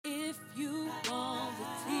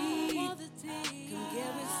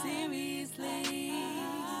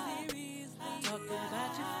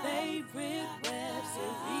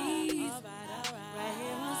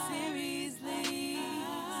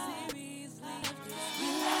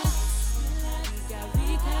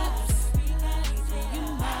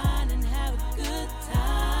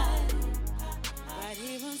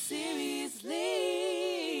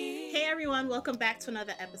welcome back to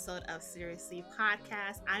another episode of Seriously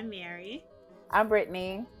Podcast. I'm Mary. I'm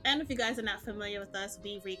Brittany. And if you guys are not familiar with us,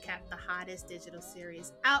 we recap the hottest digital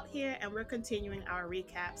series out here, and we're continuing our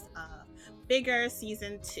recaps of Bigger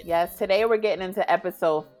Season 2. Yes, today we're getting into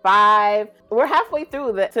episode 5. We're halfway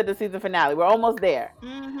through to the season finale. We're almost there.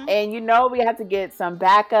 Mm-hmm. And we have to get some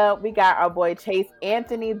backup. We got our boy Chase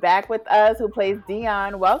Anthony back with us, who plays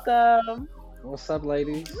Dion. Welcome. What's up,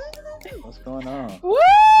 ladies? What's going on? Woo!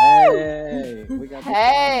 Hey, we got the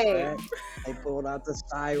Hey. sound back. They pulled out the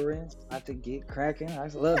sirens. I have to get cracking. I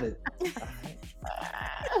love it.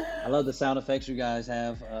 I love the sound effects you guys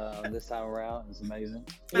have this time around. It's amazing.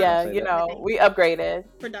 Yeah, we upgraded.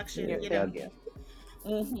 Production,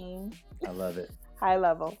 Mm-hmm. I love it. High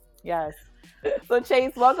level. Yes. So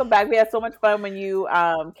Chase, welcome back. We had so much fun when you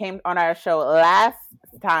came on our show last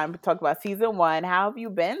time to talk about season 1. How have you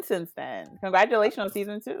been since then? Congratulations on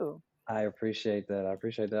season 2. I appreciate that. I've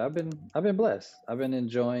been blessed. I've been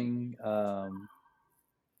enjoying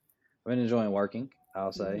working,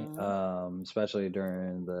 I'll say. Mm-hmm. Especially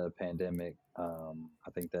during the pandemic. I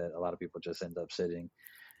think that a lot of people just end up sitting,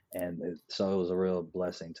 and so it was a real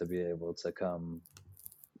blessing to be able to come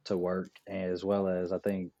to work, as well as I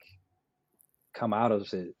think come out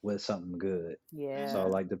of it with something good. Yeah. So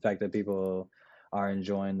like the fact that people are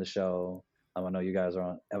enjoying the show. I know you guys are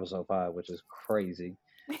on episode 5, which is crazy.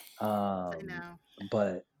 I know.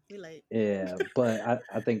 But we late. Yeah, but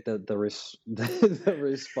I think the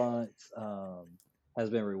response has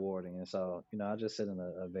been rewarding, and so I just sit in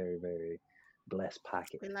a very, very blessed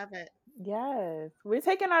pocket. We love it. Yes, we're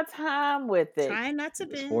taking our time with it. Trying not to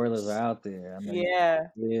binge. Spoilers are out there.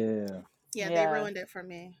 Yeah, they ruined it for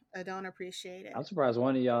me. I don't appreciate it. I'm surprised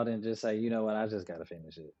one of y'all didn't just say, you know what, I just gotta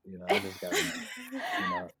finish it. I just gotta.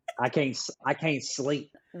 I can't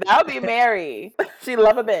sleep. That would be Mary. She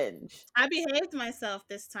love a binge. I behaved myself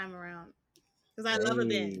this time around because I love a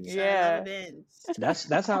binge. Yeah, I love a binge.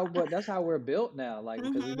 That's how we're built now. Like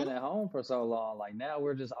because we've been at home for so long. Like now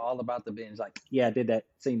we're just all about the binge. Like I did that,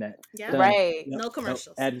 seen that. Yeah, done. Right. No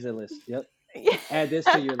commercials. Add to the list. Yep. Add this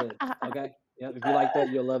to your list. Okay. Yep. If you like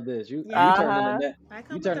that, you'll love this. You turn into I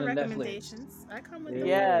come with the recommendations. I come with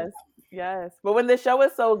Yes. But when the show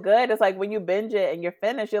is so good, it's like when you binge it and you're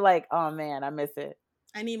finished, you're like, oh man, I miss it.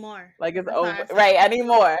 I need more. Like it's over. Right. I need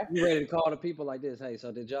more. You ready to call the people like this? Hey,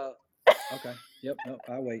 so did y'all? Okay. Yep. No,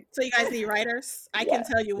 I'll wait. So you guys need writers? I can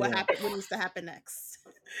tell you what happened. What needs to happen next?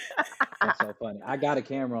 That's so funny. I got a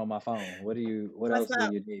camera on my phone. What else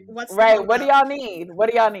do you need? What do y'all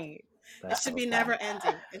need? It should be never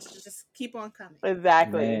ending. It should just keep on coming.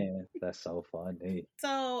 Exactly. Man, that's so funny.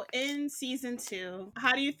 So in season 2,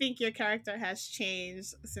 how do you think your character has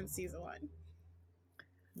changed since season 1?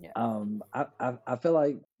 Yeah. I feel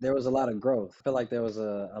like there was a lot of growth. I feel like there was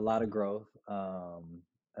a lot of growth.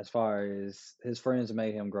 As far as his friends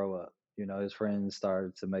made him grow up. His friends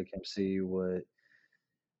started to make him see what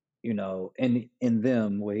in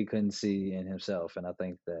them what he couldn't see in himself. And I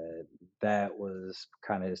think that was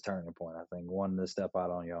kind of his turning point. I think wanting to step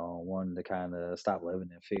out on your own, wanting to kind of stop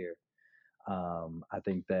living in fear. I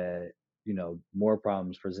think that, more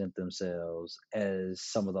problems present themselves as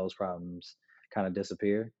some of those problems kind of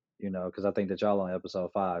disappear, because I think that y'all on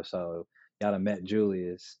episode 5, so y'all done met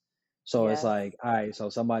Julius. So It's like, all right, so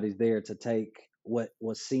somebody's there to take what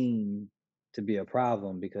was seen to be a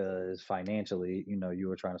problem because financially, you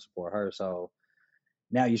were trying to support her. So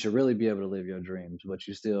now you should really be able to live your dreams, but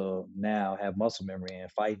you still now have muscle memory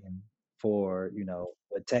and fighting for,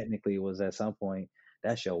 what technically was at some point,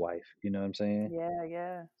 that's your wife. You know what I'm saying?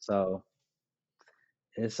 Yeah. So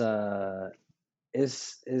I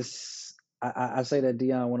say that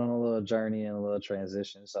Dion went on a little journey and a little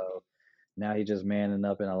transition. So now he just manning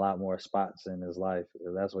up in a lot more spots in his life.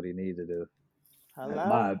 That's what he needs to do.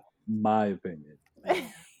 Hello. My opinion. We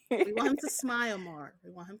want him to smile more.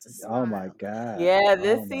 We want him to smile. Oh my God. Yeah,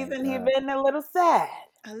 this season he been a little sad.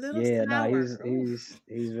 A little sour. No, he's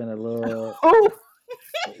been a little.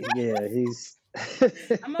 Yeah, he's.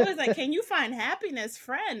 I'm always like, can you find happiness,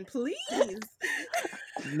 friend? Please.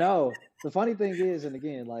 No, the funny thing is, and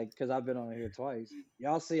again, like, because I've been on here twice,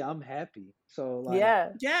 y'all see I'm happy. So like,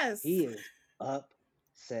 yes, he is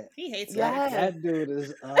upset. He hates that dude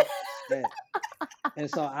is upset. And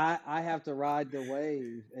so I have to ride the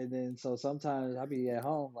wave, and then so sometimes I be at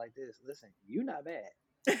home like this. Listen, you not mad,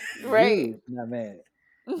 right? You not mad.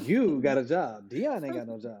 You got a job. Dion ain't got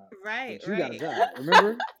no job. Right. But you got a job.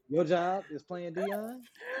 Remember, your job is playing Dion.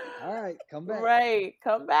 All right, come back. Right,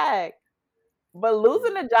 come back. But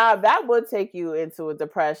losing a job, that would take you into a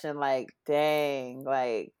depression. Like, dang,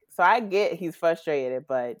 like. So I get he's frustrated,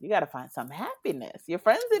 but you got to find some happiness. Your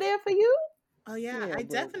friends are there for you. Oh yeah, Yeah, I but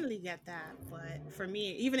definitely get that. But for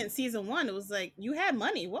me, even in season one, it was like you had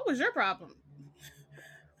money. What was your problem?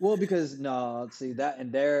 Well, because no, see that,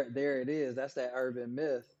 and there it is. That's that urban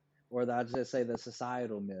myth, or I just say the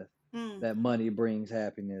societal myth Mm, that money brings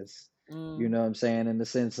happiness. You mm, know what I'm saying? In the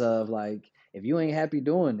sense of like, if you ain't happy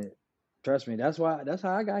doing it, trust me, that's how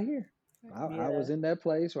I got here. I yeah. was in that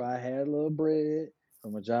place where I had a little bread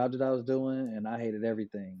from a job that I was doing, and I hated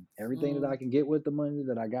everything. Everything that Mm, I can get with the money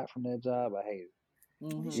that I got from that job, I hated. you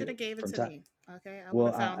mm-hmm. should Yeah, have gave it from to time. me. Okay, I would Well,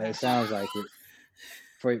 have found it happiness. sounds like it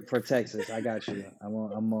for Texas. I got you. I'm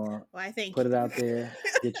gonna Why? Thank put it you. out there.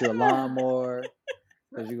 Get you a lawnmower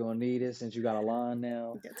because you're gonna need it since you got a lawn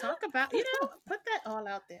now. Yeah, talk about put that all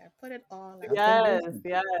out there. Put it all out Okay, there. Yes, listen,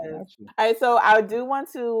 yes. I got you. All right, so I do want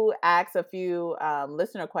to ask a few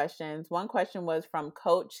listener questions. One question was from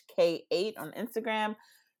Coach K8 on Instagram.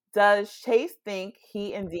 Does Chase think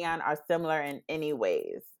he and Dion are similar in any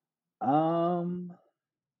ways? Um,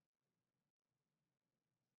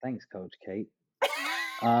 thanks, Coach Kate.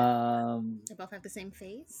 Um, They both have the same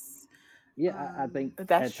face. yeah, I think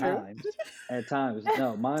That's true. at times,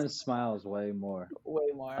 no, mine smiles way more.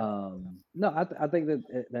 Way more. No, I think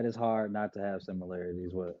that that is hard not to have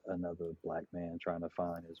similarities with another black man trying to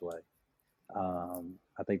find his way.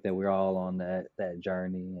 I think that we're all on that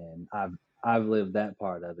journey, and I've lived that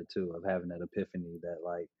part of it too, of having that epiphany that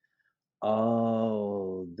like,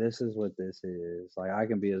 oh, this is what this is. Like I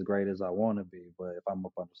can be as great as I want to be, but if I'm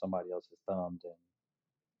up under somebody else's thumb, then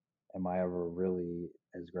am I ever really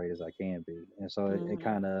as great as I can be? And so it Hmm.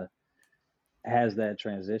 kind of has that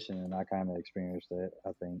transition, and I kind of experienced that.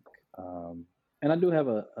 I think, and I do have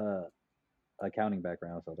a accounting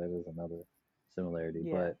background, so that is another similarity.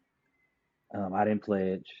 Yeah. But I didn't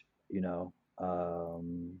pledge, you know.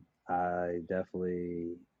 I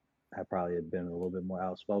definitely, I probably had been a little bit more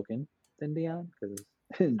outspoken than Dion because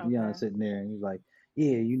Okay. Dion's sitting there and he's like,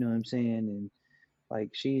 yeah, you know what I'm saying, and like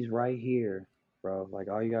she's right here, bro. Like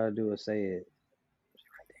all you gotta do is say it.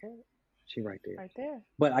 She right there. Right So. there.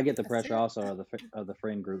 But I get the That's pressure it. also of of the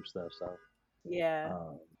friend group stuff, so Yeah.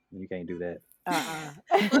 um, you can't do that. Uh-uh.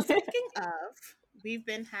 Well, speaking of, we've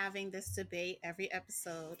been having this debate every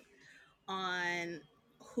episode on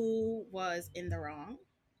who was in the wrong.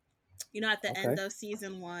 At the end Okay, of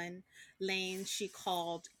season one, Lane, she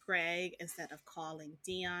called Greg instead of calling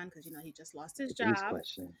Dion because he just lost his these job.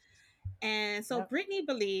 questions. And so Yep. Brittany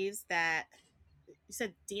believes that you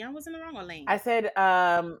said Dion was in the wrong or I Lane? said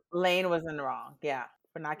Lane was in the wrong. Yeah.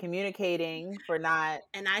 For not communicating, for not,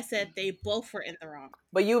 And I said they both were in the wrong.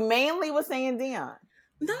 but you mainly was saying Dion.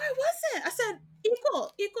 No, I wasn't. I said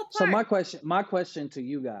equal So part. my question to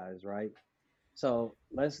you guys, right? So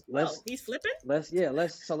Oh, he's flipping?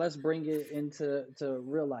 let's bring it into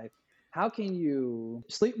real life. How can you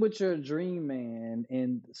sleep with your dream man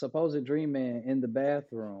and supposed dream man in the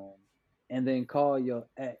bathroom and then call your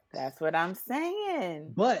ex? That's what I'm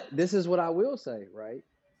saying. But this is what I will say, right?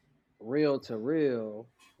 Real to real,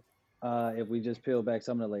 if we just peel back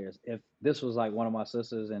some of the layers. If this was like one of my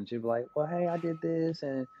sisters and she'd be like, well, hey, I did this.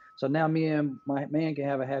 And so now me and my man can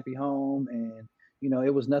have a happy home. And,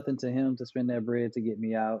 it was nothing to him to spend that bread to get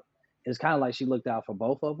me out. It's kind of like she looked out for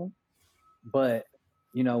both of them. But,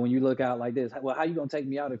 when you look out like this, well, how you going to take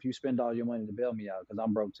me out if you spend all your money to bail me out? Because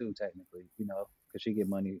I'm broke too, technically, because she get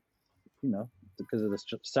money, because of the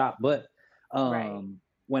shop. But Right.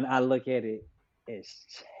 when I look at it as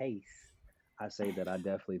Chase, I say that I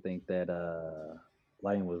definitely think that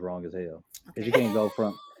Lane was wrong as hell because you Okay. can't go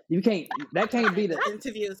from you can't that can't be Okay, the this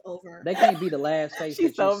interview is over. last face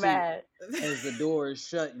She's that you so see mad. as the door is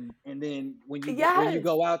shutting, and then when you Yes.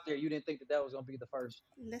 go out there, you didn't think that that was gonna be the first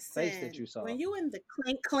face that Listen, you saw. when you in the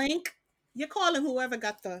clink clink, you're calling whoever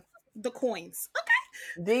got the coins.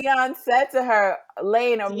 Dion said to her,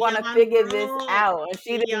 Lane, I want to Dion figure this broke. out. And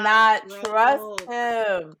she did Dion not trust broke.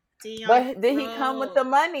 him. Dion But did he come with the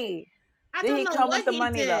broke. money? I Did don't he know come with what the he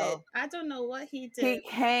money did. though? I don't know what he He did.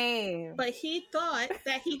 came. But he thought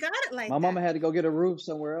that he got it like My mama that. had to go get a roof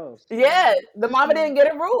somewhere else. Yeah, the mama didn't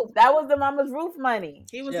get a roof. That was the mama's roof money.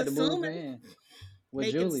 He She was had to move assuming, in with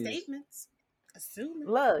making Julius. statements. Assuming.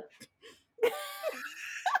 Look.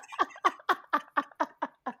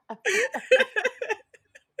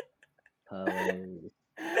 Hilarious.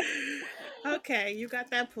 Okay, you got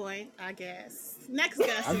that point, I guess. Next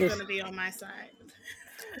guest I'm is just gonna be on my side.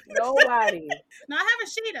 Nobody. No, I have a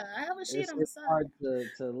sheet. I have a sheet on the it's hard side.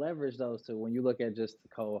 to leverage those two when you look at just the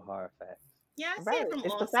cold hard facts. Yeah, I see Right. it from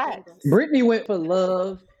It's the all facts. angles. Brittany went for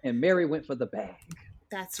love, and Mary went for the bag.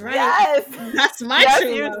 That's right. Yes. That's my That's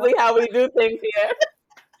true love. usually how we do things here.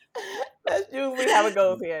 That's usually how it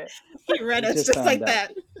goes here. He read We us just just found like out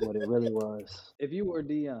that. what it really was. If you were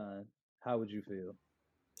Dion, how would you feel?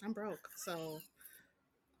 I'm broke, so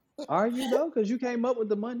Are you though? Because you came up with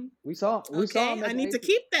the money. We saw okay. him I at the need to age.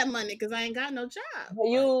 keep that money because I ain't got no job. But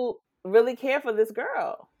you really care for this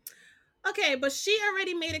girl. Okay, but she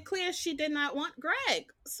already made it clear she did not want Greg.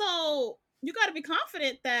 So you got to be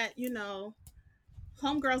confident that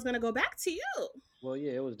homegirl's gonna go back to you. Well,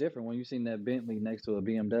 yeah, it was different when you seen that Bentley next to a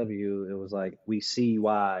BMW. It was like we see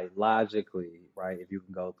why logically, right? If you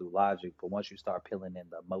can go through logic, but once you start peeling in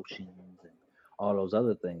the emotions and all those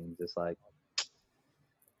other things, it's like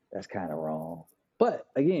that's kind of wrong. But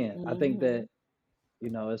again, I think Mm-hmm. that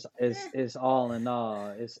it's all in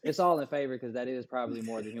all, it's all in favor because that is probably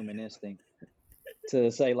more the human instinct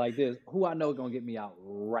to say like this: who I know gonna get me out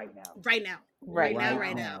right now, Right now, Right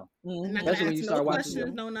right now. now. I'm not Mm-hmm. gonna especially when ask you no start watching your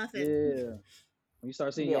questions, no nothing. yeah. When you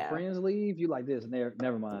start seeing your Yeah. friends leave, you like this.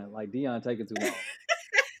 Never mind. Like Dion taking too long.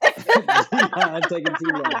 Dion taking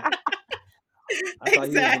too long. I thought he was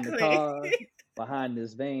in the Exactly. car behind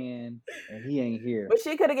this van, and he ain't here. But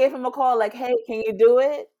she could have gave him a call like, hey, can you do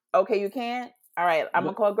it? Okay, you can't? All right, I'm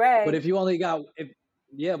going to call Greg. But if you only got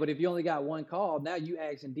one call, now you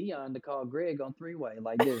asking Dion to call Greg on 3-way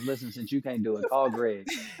like this. Listen, since you can't do it, call Greg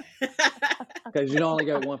because you only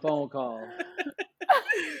got one phone call.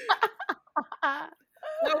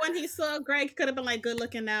 Or when he saw Greg, could have been like, "Good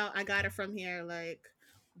looking out. I got it from here." Like,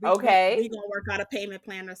 we gonna work out a payment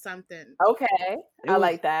plan or something. Okay, I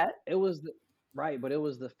like that. It was right, but it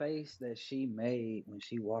was the face that she made when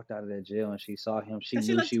she walked out of that jail and she saw him. She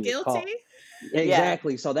knew she was caught.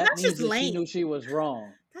 Exactly. So that means that she knew she was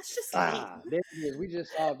wrong. That's just lame. There it is. We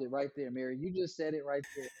just solved it right there, Mary. You just said it right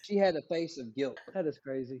there. She had a face of guilt. That is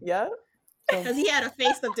crazy. Yeah. Because he had a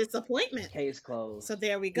face of disappointment. Case closed. So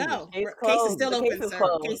there we go. Case is still open,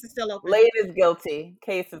 sir. Case is still open. Lade is guilty.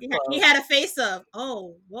 Case is closed. He had a face of,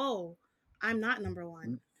 oh, whoa, I'm not number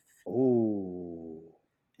one. Ooh.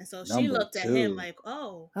 And so she looked at him like,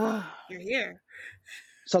 oh, you're here.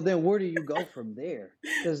 So then where do you go from there?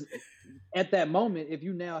 Because at that moment, if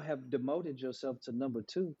you now have demoted yourself to number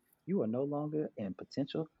 2, you are no longer in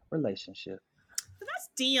potential relationship. But that's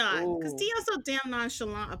Dion. Because Dion's so damn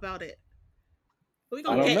nonchalant about it. We're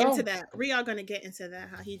going to get into that. We are going to get into that,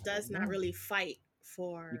 how he does not really fight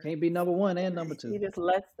for... You can't be number 1 and number 2. He just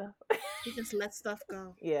lets stuff... He just lets stuff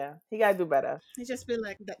go. Yeah, he got to do better. He just be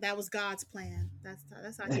like, that was God's plan. That's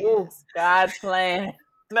how he is. God's plan.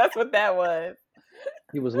 That's what that was.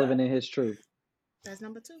 He was living in his truth. That's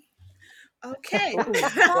number 2. Okay. They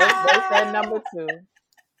said number 2.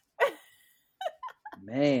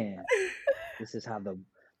 Man, this is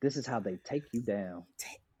how they take you down.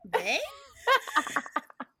 They?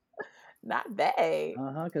 Not they.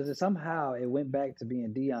 Because somehow it went back to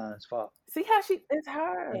being Dion's fault. See how it's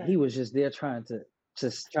her. And he was just there trying to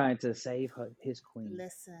save his queen.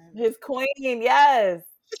 Listen, his queen, yes,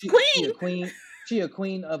 She a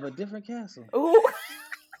queen of a different castle. Ooh.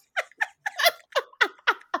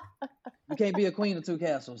 You can't be a queen of 2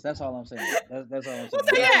 castles. That's all I'm saying. That's all I'm saying. Who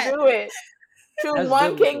said that? Do it. Choose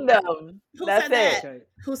one biblical. Kingdom. That's it. Okay.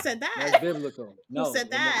 Who said that? That's biblical. No, who said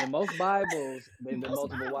that? In most Bibles, they've been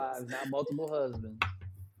multiple wives, not multiple husbands.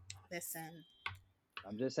 Listen,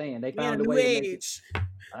 I'm just saying they found a way to make it.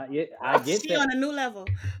 I get she that. On a new level.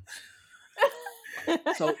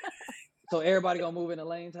 So everybody gonna move into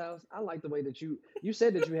Lane's house. I like the way that you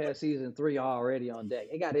said that you had season 3 already on deck.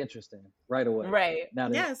 It got interesting right away. Right. Now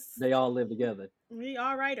that they all live together. We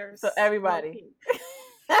are writers. So everybody.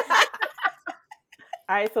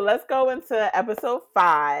 All right, so let's go into episode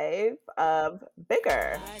 5 of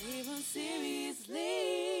Bigger.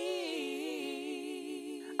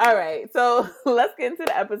 All right, so let's get into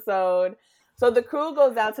the episode. So the crew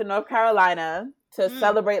goes down to North Carolina to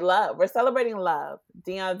celebrate love. We're celebrating love.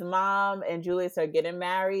 Dion's mom and Julius are getting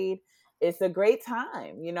married. It's a great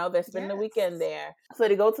time. They're spending the weekend there. So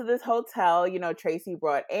they go to this hotel. Tracy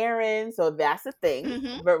brought Aaron. So that's a thing.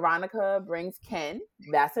 Mm-hmm. Veronica brings Ken.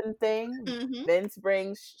 That's a thing. Mm-hmm. Vince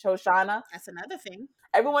brings Shoshana. That's another thing.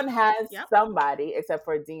 Everyone has somebody except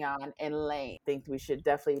for Dion and Lane. I think we should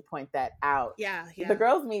definitely point that out. Yeah. The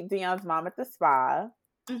girls meet Dion's mom at the spa.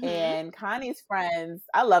 Mm-hmm. And Connie's friends,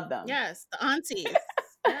 I love them. Yes, the aunties.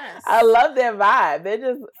 Yes. I love their vibe. They're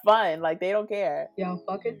just fun. Like, they don't care. Y'all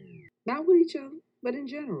fucking? Not with each other, but in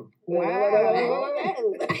general. Wow.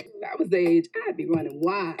 If I was the age, I'd be running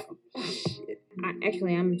wild. Shit.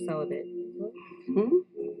 I'm celibate. Ooh.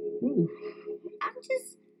 I'm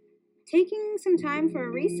just taking some time for a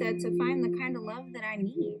reset to find the kind of love that I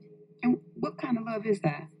need. And what kind of love is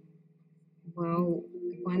that? Well,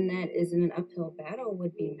 one that isn't an uphill battle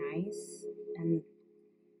would be nice. And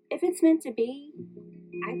if it's meant to be,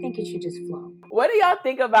 I think it should just flow. What do y'all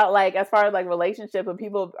think about, like, as far as like relationship, and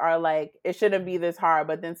people are like, it shouldn't be this hard,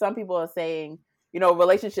 but then some people are saying,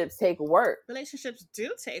 relationships take work. Relationships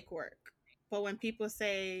do take work, but when people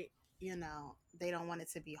say, they don't want it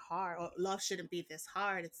to be hard or love shouldn't be this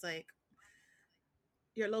hard, it's like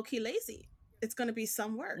you're low-key lazy. It's going to be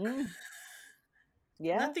some work.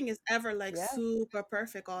 Yeah. Nothing is ever like super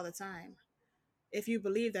perfect all the time. If you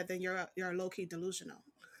believe that, then you're low-key delusional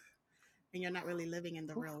and you're not really living in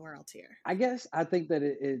the real world here. I guess I think that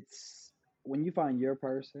it's when you find your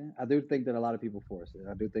person. I do think that a lot of people force it.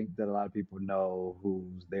 I do think that a lot of people know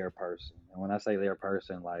who's their person, and when I say their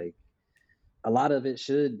person, like a lot of it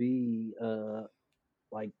should be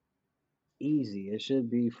like easy. It should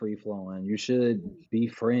be free flowing. You should be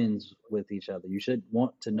friends with each other. You should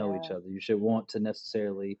want to know each other. You should want to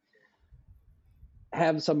necessarily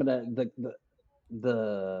have some of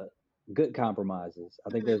the good compromises. I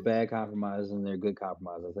think there's bad compromises and there are good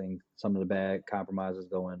compromises. I think some of the bad compromises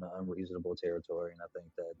go into unreasonable territory, and I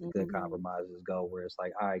think that the good compromises go where it's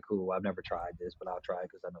like, all right, cool, I've never tried this, but I'll try it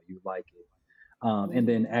because I know you like it. And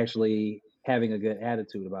then actually having a good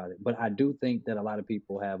attitude about it. But I do think that a lot of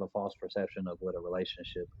people have a false perception of what a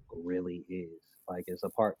relationship really is. Like it's a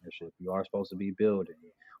partnership. You are supposed to be building,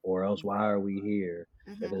 or else why are we here?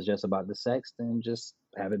 If it's just about the sex, then just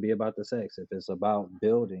have it be about the sex. If it's about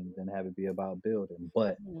building, then have it be about building.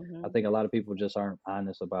 But I think a lot of people just aren't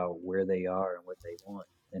honest about where they are and what they want.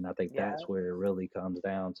 And I think that's where it really comes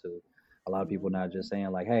down to. A lot of people not just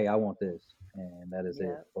saying like, "Hey, I want this," and that is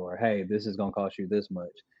it, or "Hey, this is gonna cost you this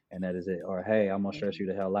much," and that is it, or "Hey, I'm gonna stress you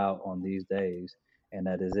the hell out on these days," and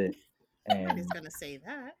that is it. Nobody's And gonna say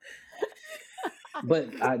that.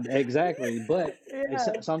 exactly, but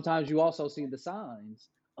sometimes you also see the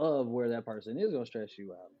signs of where that person is gonna stress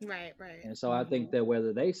you out. Right. And so I think that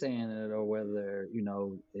whether they saying it or whether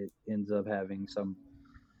it ends up having some,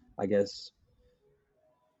 I guess,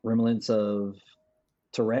 remnants of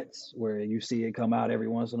Tourette's, where you see it come out every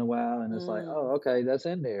once in a while, and it's like, oh, okay, that's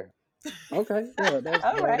in there. Okay, yeah, that's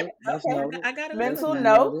All right. noted. That's Okay. noted. I got a That's Mental little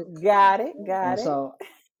note. noted. Got it. And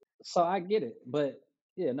so I get it, but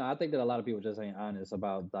yeah, no, I think that a lot of people just ain't honest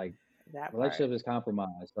about like that part. relationship is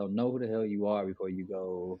compromise. So know who the hell you are before you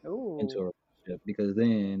go into a Ooh. relationship, because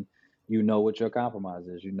then you know what your compromise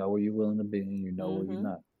is. You know where you're willing to be, and you know where you're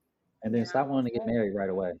not. And then stop wanting to get married right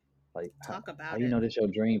away. Like Talk how about you it. know this your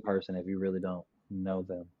dream person if you really don't know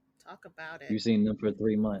them. Talk about it. You've seen them for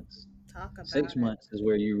 3 months. Talk about 6 it. months is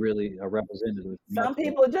where you really are representative. Some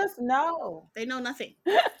people just know. They know nothing.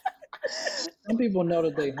 Some people know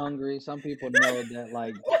that they hungry. Some people know that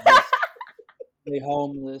like they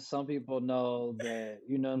homeless. Some people know that,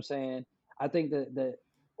 you know what I'm saying? I think that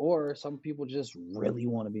or some people just really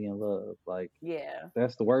want to be in love. Like Yeah.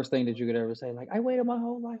 that's the worst thing that you could ever say. Like, I waited my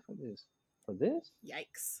whole life for this. For this?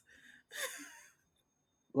 Yikes.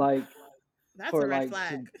 Like That's for a red like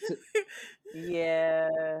flag.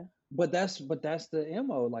 Yeah. But that's the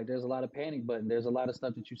MO. Like there's a lot of panic button. There's a lot of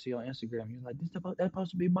stuff that you see on Instagram. You're like, that's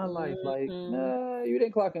supposed to be my life. Like, nah, you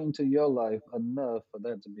didn't clock into your life enough for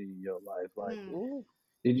that to be your life. Like,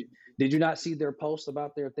 did you not see their posts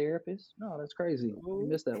about their therapist? No, that's crazy. You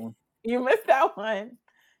missed that one. You missed that one.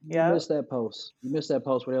 You missed that post. You missed that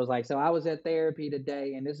post where it was like, so I was at therapy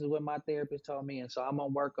today, and this is what my therapist told me, and so I'm gonna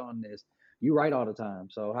work on this. You write all the time,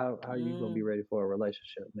 so how are you gonna be ready for a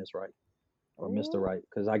relationship, Miss Right? Or Mr. Right,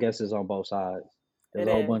 because I guess it's on both sides. There's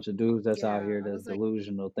a whole bunch of dudes that's out here that's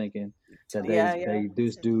delusional, thinking that they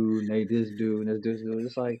this dude, and they this dude, and this dude.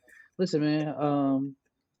 It's like, listen, man,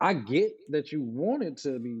 I get that you want it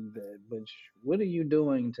to be that, but what are you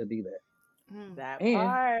doing to be that? That and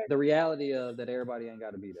part. the reality of that everybody ain't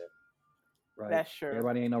got to be that, right? That's true.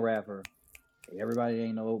 Everybody ain't no rapper. Everybody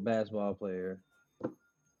ain't no basketball player.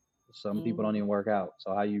 Some people don't even work out.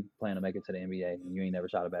 So how you plan to make it to the NBA and you ain't never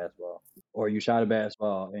shot a basketball? Or you shot a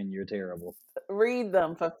basketball and you're terrible. Read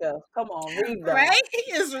them for Phil. Come on, read them. Right?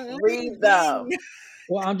 He is read them.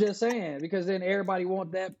 Well, I'm just saying, because then everybody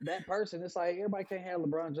want that person. It's like everybody can't have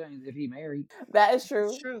LeBron James if he married. That is true.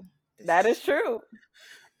 It's true. That is true.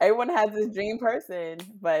 Everyone has this dream person,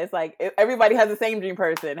 but it's like everybody has the same dream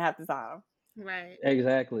person half the time. Right.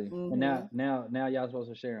 Exactly. And now y'all supposed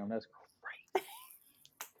to share them. That's great.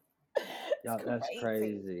 Y'all, that's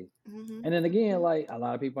crazy. Mm-hmm. And then again, like a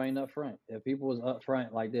lot of people ain't upfront. If people was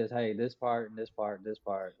upfront like this, hey, this part and this part, this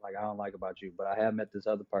part, like I don't like about you, but I have met this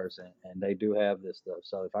other person and they do have this stuff.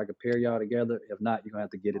 So if I could pair y'all together, if not, you're gonna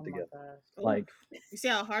have to get it together. Ooh. Like, you see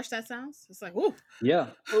how harsh that sounds? It's like, ooh, yeah.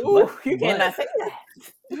 Ooh, you cannot say that.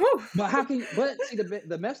 But how can? But see,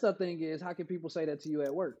 the messed up thing is, how can people say that to you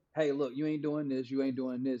at work? Hey, look, you ain't doing this. You ain't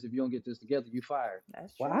doing this. If you don't get this together, you fired.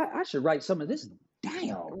 That's true. Well, I should write some of this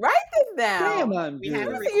down. Write this down. Damn, I'm we good. have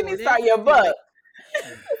it You need to recorded. start your book.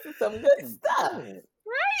 This is some good stuff. Good.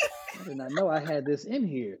 Right? I did not know I had this in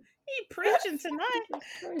here. He preaching tonight. That's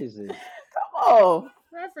crazy. Come on.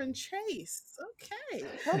 Reverend Chase. Okay.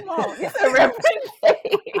 Come on. It's a Reverend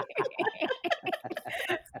Chase.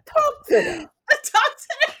 Talk to them. Talk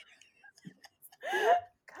to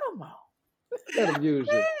Come on. Let them use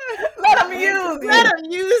you. Let them use you. Let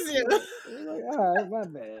him use you. Like, all right, my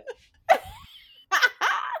bad.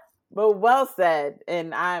 But well said,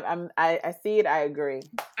 and I see it. I agree.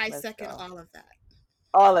 I Let's second go. all of that.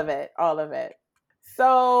 All of it. All of it.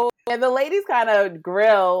 So yeah, the ladies kind of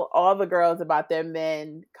grill all the girls about their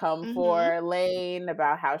men. Come for Lane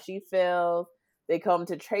about how she feels. They come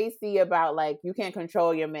to Tracy about like you can't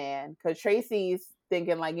control your man because Tracy's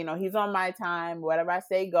thinking like he's on my time. Whatever I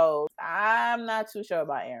say goes. I'm not too sure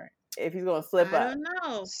about Aaron if he's gonna slip up. I don't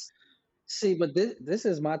know. See, but this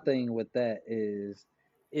is my thing with that is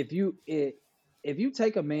if you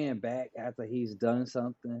take a man back after he's done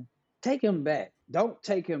something, take him back. Don't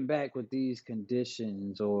take him back with these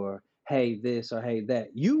conditions or hey this or hey that.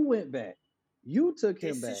 You went back. You took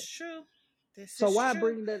him back. This is true. So why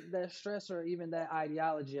bring that stress or even that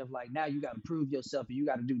ideology of like now you got to prove yourself and you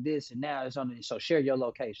got to do this and now it's on so share your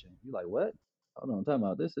location. You like what? Hold on, I'm talking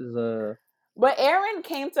about this is But Aaron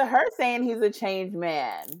came to her saying he's a changed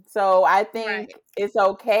man. So I think it's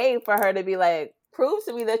okay for her to be like, prove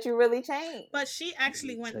to me that you really changed. But she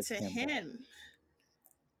actually went to him.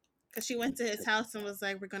 Because she went to his house and was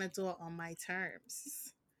like, we're going to do it on my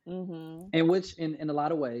terms. Mm-hmm. And which in a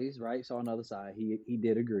lot of ways, right? So on the other side, he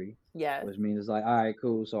did agree. Yeah. Which means it's like, all right,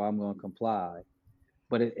 cool. So I'm going to comply.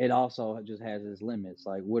 But it also just has its limits.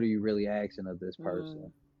 Like, what are you really asking of this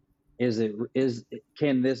person?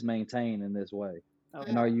 Can this maintain in this way? Okay.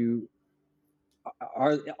 And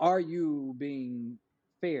are you being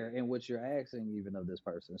fair in what you're asking even of this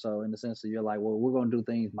person? So in the sense that you're like, well, we're going to do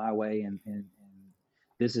things my way and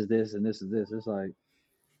this is this and this is this. It's like,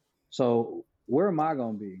 so where am I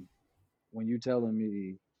going to be when you telling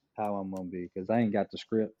me how I'm going to be? Because I ain't got the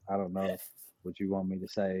script. I don't know what you want me to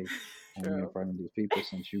say when we're in front of these people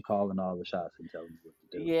since you calling all the shots and telling me what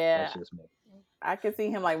to do. Yeah. That's just me. I could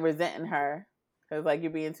see him like resenting her because like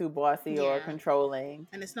you're being too bossy or controlling.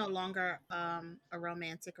 And it's no longer a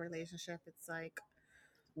romantic relationship. It's like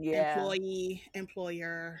employee,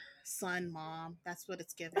 employer, son, mom. That's what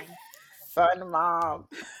it's giving. Son, mom.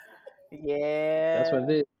 Yeah. That's what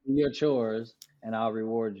it is. Do your chores and I'll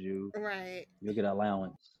reward you. Right. You'll get an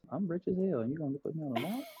allowance. I'm rich as hell and you're going to put me on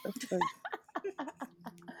allowance? That's crazy.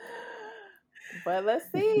 But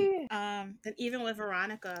let's see. And even with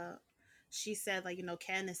Veronica, she said, like,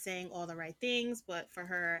 Ken is saying all the right things, but for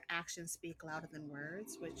her, actions speak louder than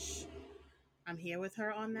words, which I'm here with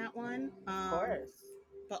her on that one. Of course.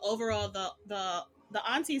 But overall, the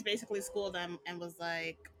aunties basically schooled them and was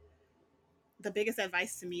like, the biggest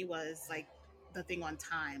advice to me was, like, the thing on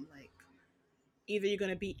time. Like, either you're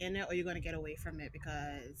going to be in it or you're going to get away from it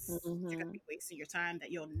because you're going to be wasting your time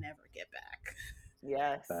that you'll never get back.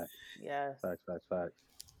 Yes. Facts. Yes. Facts.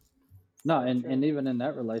 No, and even in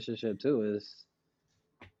that relationship too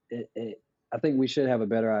I think we should have a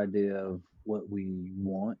better idea of what we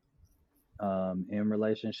want in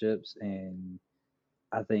relationships, and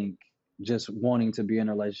I think just wanting to be in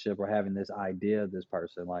a relationship or having this idea of this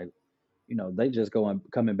person, like they just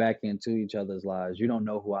coming back into each other's lives. You don't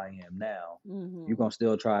know who I am now. You're gonna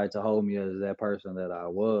still try to hold me as that person that I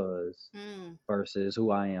was versus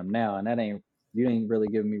who I am now, and you ain't really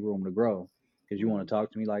giving me room to grow. Because you want to talk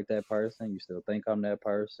to me like that person, you still think I'm that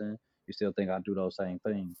person, you still think I do those same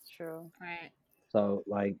things. True. Right. So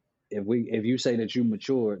like if you say that you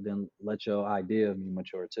matured, then let your idea of me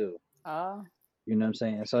mature too. Oh. You know what I'm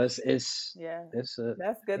saying? So it's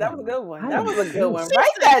that's good. That was a good one. That was a good one.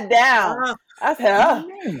 Write that down. I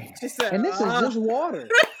said, and this is just water.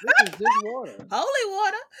 This is just water. Holy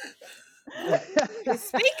water. You're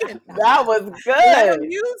speaking. That was good. Let them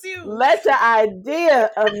use you. Let the idea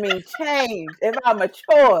of me change if I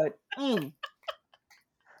matured.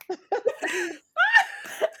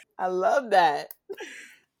 I love that.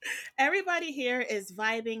 Everybody here is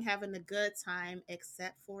vibing, having a good time,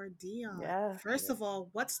 except for Dion. Yeah. First of all,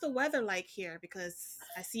 what's the weather like here? Because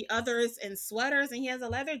I see others in sweaters and he has a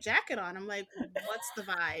leather jacket on. I'm like, what's the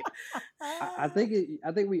vibe? I think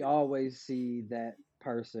I think we always see that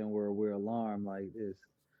person where we're alarmed like this.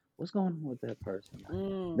 What's going on with that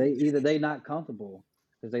person? They either they not comfortable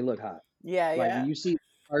because they look hot. Yeah, Like yeah. when you see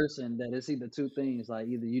a person that it's either two things, like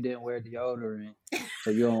either you didn't wear deodorant,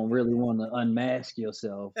 so you don't really want to unmask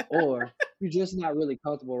yourself, or you're just not really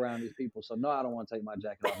comfortable around these people. So no, I don't want to take my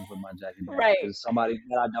jacket off and put my jacket down Right. because somebody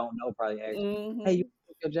that I don't know probably asked me, Mhm. "Hey, you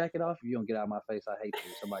take your jacket off? If you don't get out of my face, I hate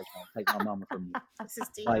you. Somebody's gonna take my mama from me." This is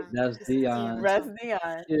Dion. Like that's This is Dion. That's talking.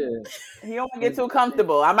 Dion. Yeah, He don't wanna get too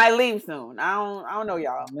comfortable. I might leave soon. I don't know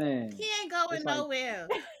y'all. man. He ain't going It's like nowhere.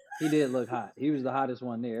 he did look hot. He was the hottest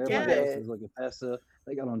one there. He Everybody else did. was looking festive.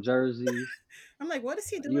 They got on jerseys. I'm like, what is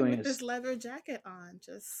he You doing with ain't this leather jacket on?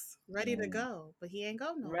 Just ready to man. go. But he ain't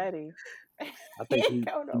go nowhere. Ready. I think He he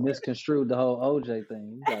don't know. misconstrued the whole OJ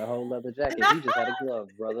thing. You got a whole leather jacket. He just had a glove,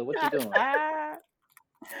 brother. What you doing?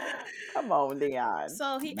 Come on, Dion.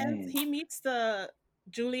 So Man. he meets the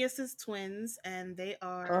Julius's twins, and they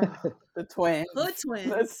are Oh, the twins. hood The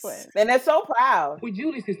twins. twins. And they're so proud. We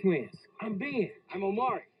Julius's twins. I'm Ben. I'm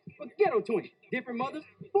Omari. But ghetto twins. Different mothers,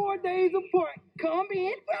 4 days apart. Come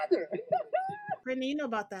in, brother. Brittany, you know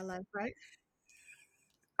about that life, right?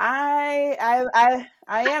 I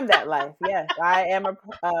am that life. Yes, I am a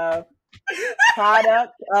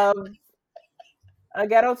product of a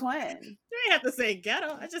ghetto twin. You ain't have to say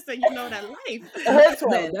ghetto. I just said you know that life. A hood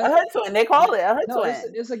twin. No, A hood twin. They call it a hood No, twin.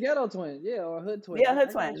 it's a ghetto twin. Yeah, or a hood twin. Yeah, a hood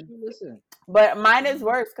I got twin. you. Listen. But mine is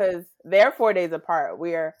worse because they're 4 days apart.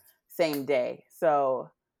 We're same day. So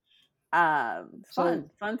fun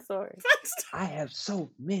story. I have so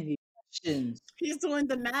many questions. He's doing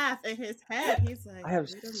the math in his head. He's like, I have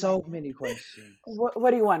wait a so minute. many questions.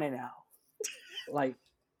 What do you want to know? Like,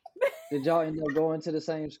 did y'all end up going to the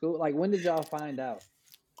same school? Like, when did y'all find out?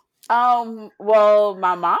 Well,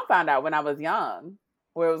 my mom found out when I was young,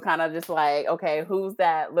 where it was kind of just like, okay, who's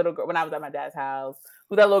that little girl? When I was at my dad's house,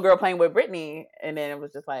 who's that little girl playing with Brittany? And then it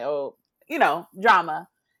was just like, oh, drama.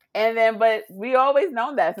 And then, but we always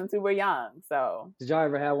known that since we were young. So, Did y'all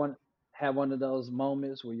ever have one of those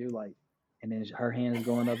moments where you're like, and then her hand is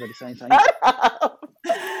going up at the same time?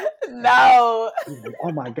 No. You're like,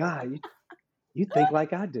 oh my God, you think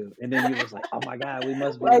like I do. And then you was like, oh my God, we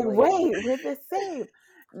must be Like, related. wait, we're the same.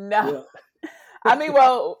 No. Yeah. I mean,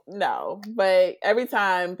 well, no. But every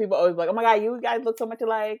time people always like, oh my God, you guys look so much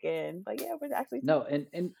alike. And like, yeah, we're actually. No,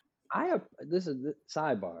 and I have, this is the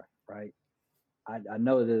sidebar, right? I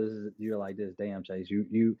know you're like this, damn Chase,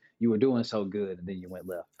 you were doing so good and then you went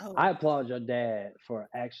left. Oh. I applaud your dad for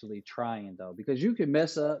actually trying though, because you can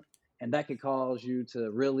mess up and that could cause you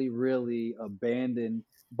to really, really abandon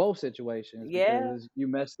both situations because you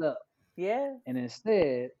messed up. Yeah. And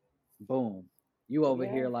instead, boom, you over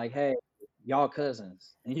Yeah. here like, hey, y'all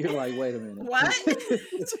cousins. And you're like, wait a minute. What?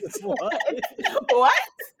 What?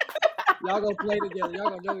 Y'all gonna play together. Y'all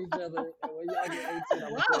gonna know each other. And when y'all get 18, I'm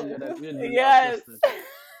gonna tell you that you're Yes. sisters.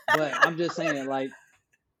 But I'm just saying, like,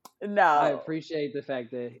 No. I appreciate the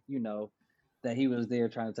fact that, that he was there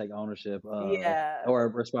trying to take ownership of, or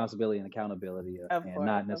responsibility and accountability Of and course,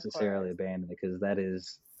 not of necessarily course. abandon it, because that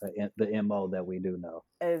is the MO that we do know.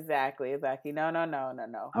 Exactly.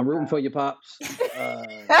 No. I'm rooting for you, Pops.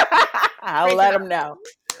 I'll Great let job. him know.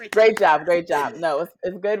 Great Great job. No,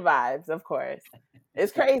 it's good vibes, of course.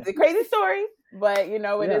 It's crazy story, but it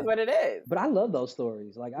is what it is. But I love those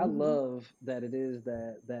stories. Like, I Mhm. love that it is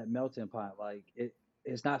that melting pot. Like,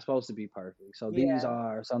 it's not supposed to be perfect. So these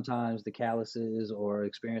are sometimes the calluses or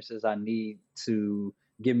experiences I need to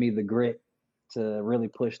give me the grit to really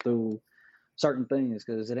push through certain things,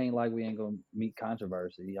 because it ain't like we ain't gonna meet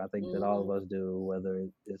controversy. I think that all of us do, whether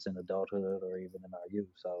it's in adulthood or even in our youth.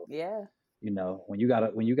 So Yeah. when you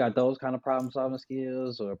got those kind of problem solving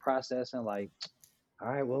skills or processing, like, all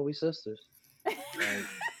right, well, we sisters.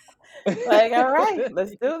 Like, all right,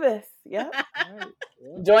 let's do this. Yep. All right,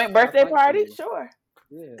 well, Joint birthday I'll fight for party? you. Sure.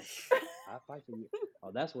 Yeah, I fight for you.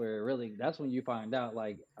 Oh, that's when you find out,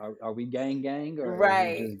 like, are we gang or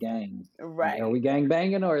Right. is it just gang? Right. Are we gang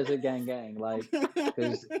banging or is it gang? Like,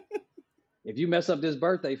 because if you mess up this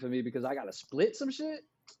birthday for me because I gotta split some shit,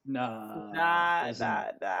 nah. Nah.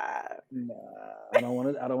 I don't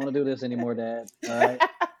want to do this anymore, Dad. All right.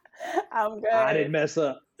 I'm good. I didn't mess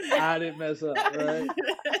up. Right?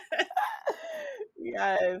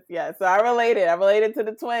 Yes, yes. So I related to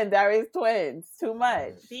the twins, Darius twins, too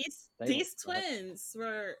much. These twins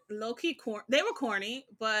were low key they were corny,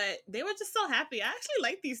 but they were just so happy. I actually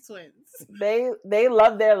like these twins. They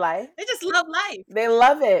love their life. They just love life. They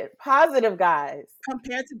love it. Positive guys.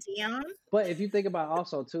 Compared to Dion. But if you think about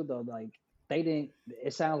also too though, like they didn't.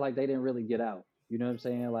 It sounds like they didn't really get out. You know what I'm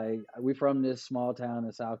saying? Like we from this small town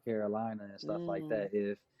in South Carolina and stuff like that.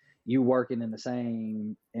 If you working in the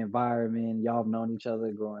same environment, y'all have known each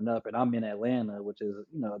other growing up, and I'm in Atlanta, which is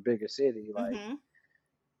a bigger city. Like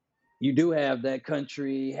you do have that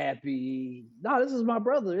country happy. No, this is my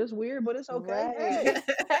brother. It's weird, but it's okay. Right.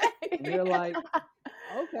 Hey. And you're like,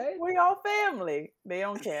 okay, we all family. They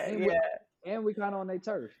don't care. And we kind of on their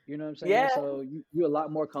turf, you know what I'm saying? Yeah. So you're a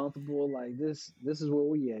lot more comfortable. Like this is where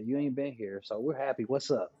we at. You ain't been here, so we're happy. What's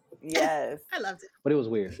up? Yes, I loved it, but it was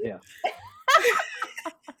weird. Yeah,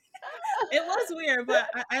 it was weird, but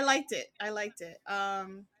I liked it.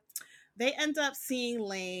 They end up seeing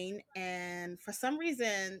Lane, and for some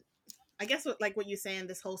reason, I guess like what you're saying,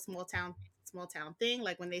 this whole small town thing.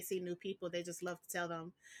 Like when they see new people, they just love to tell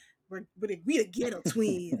them, we the ghetto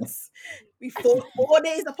twins. We 4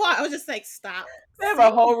 days apart. I was just like, stop. They have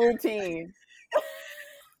a whole routine.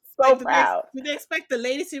 So like, proud. Do they expect the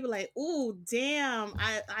ladies to be like, ooh, damn,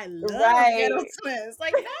 I love ghetto twins?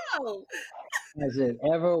 Like, no. Has it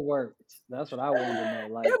ever worked? That's what I want to know.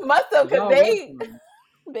 Like it must have, because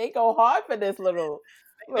they go hard for this little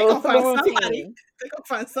routine. They go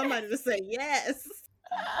find somebody to say yes.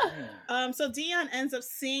 So Dion ends up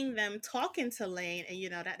seeing them talking to Lane,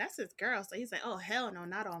 and that's his girl. So he's like, "Oh hell no,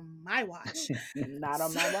 not on my watch, not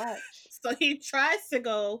on my watch." So he tries to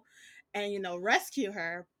go and rescue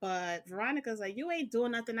her, but Veronica's like, "You ain't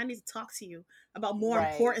doing nothing. I need to talk to you about more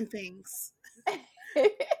important things."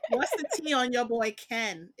 What's the tea on your boy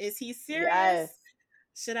Ken? Is he serious? Yes.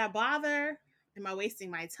 Should I bother? Am I wasting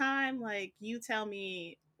my time? Like, you tell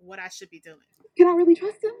me what I should be doing. Can I really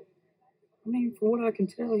trust him? I mean, from what I can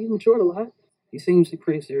tell, he matured a lot. He seems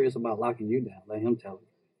pretty serious about locking you down. Let him tell you.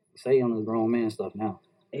 Say on his grown man stuff now.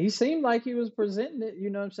 He seemed like he was presenting it, you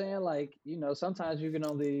know what I'm saying? Like, sometimes you can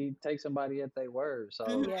only take somebody at their word.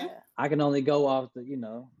 So I can only go off the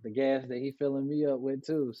gas that he filling me up with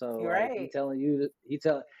too. So like, he telling you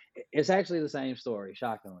it's actually the same story,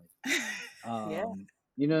 shockingly.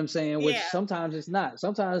 You know what I'm saying? Which sometimes it's not.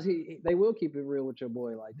 Sometimes they will keep it real with your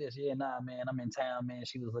boy like this. Yeah, nah, man, I'm in town, man.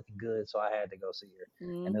 She was looking good, so I had to go see her.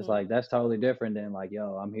 And it's like, that's totally different than like,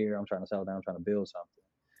 yo, I'm here, I'm trying to settle down, I'm trying to build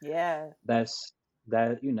something. Yeah. That's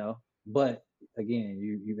that, but again,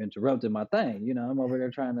 you've interrupted my thing. I'm over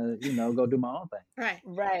there trying to, go do my own thing.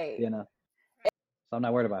 Right. So I'm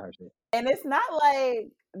not worried about her shit. And it's not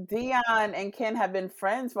like Dion and Ken have been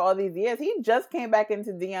friends for all these years. He just came back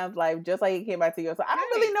into Dion's life, just like he came back to yours. So I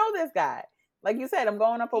don't really know this guy. Like you said, I'm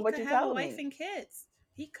going up on what you tell me. He could have a wife and kids.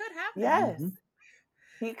 He could have that. Yes,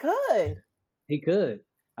 he could. He could.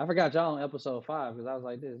 I forgot y'all on episode 5 because I was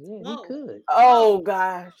like this. Yeah, he could. Oh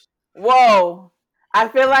gosh. Whoa. I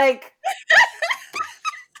feel like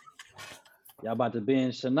y'all about to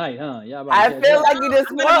binge tonight, huh? I feel like you just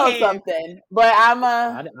spoiled something, but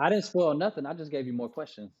I didn't spoil nothing. I just gave you more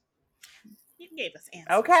questions. You gave us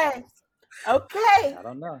answers. Okay. I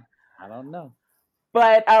don't know.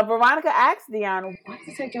 But Veronica asked Dion, why did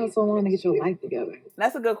it take y'all so long to get your life together?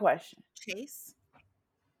 That's a good question. Chase,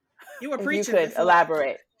 you were preaching. You could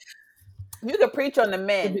elaborate. You could preach on the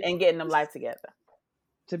men and getting them life together.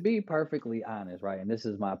 To be perfectly honest, right, and this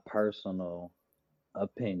is my personal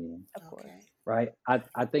opinion, of course, right?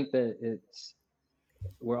 I think that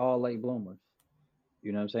we're all late bloomers.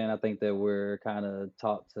 You know what I'm saying? I think that we're kind of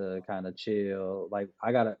taught to kind of chill. Like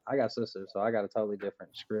I got sisters, so I got a totally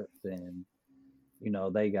different script than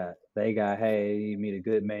they got. Hey, meet a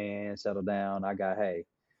good man, settle down. I got, hey,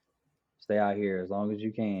 stay out here as long as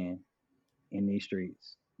you can in these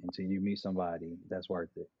streets until you meet somebody that's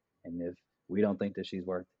worth it. And if we don't think that she's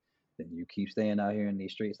worth it, then you keep staying out here in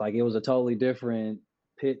these streets. Like it was a totally different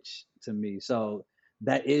pitch to me. So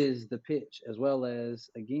that is the pitch, as well as,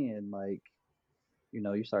 again, like,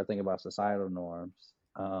 you start thinking about societal norms.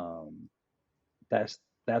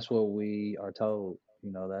 That's what we are told.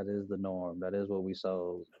 That is the norm. That is what we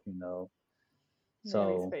sold.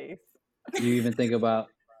 So you even think about.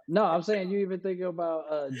 No, I'm saying you even think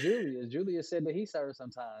about Julius. Julius said that he served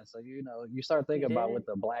sometimes. So you start thinking about what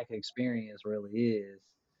the Black experience really is.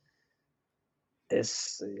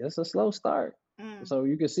 It's a slow start. So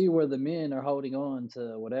you can see where the men are holding on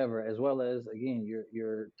to whatever, as well as, again,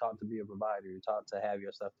 you're taught to be a provider. You're taught to have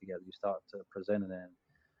your stuff together. You're taught to present it in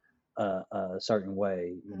a certain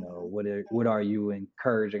way. What are you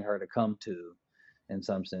encouraging her to come to, in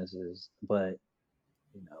some senses? But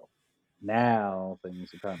now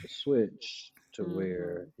things have kind of switched to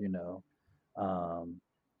where, Mm-hmm. um,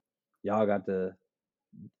 y'all got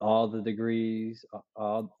all the degrees,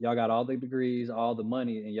 all y'all got all the degrees, all the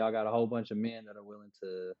money, and y'all got a whole bunch of men that are willing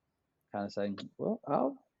to kind of say, "Well,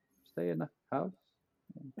 I'll stay in the house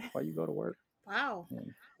while you go to work." Wow.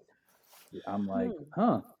 And I'm like, Hmm.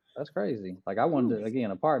 "Huh, that's crazy." Like I Hmm. wanted to,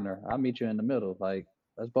 again, a partner. I'll meet you in the middle. Like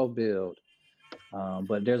let's both build.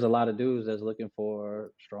 But there's a lot of dudes that's looking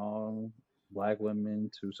for strong black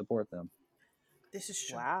women to support them. This is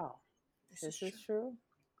true. Wow. This is This is true. true.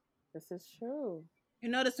 This is true. You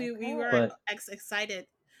notice we Okay. weren't But excited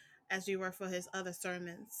as we were for his other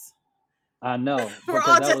sermons. I know We're because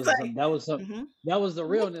all that just was like, some that was the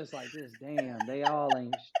realness. Like this, damn, they all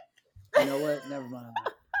ain't. You know what? Never mind.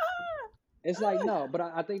 It's like no, but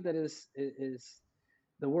I think that is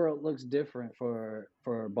the world looks different for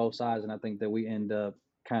both sides, and I think that we end up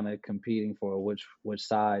kind of competing for which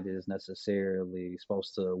side is necessarily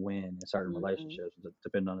supposed to win in certain Mm-hmm. relationships,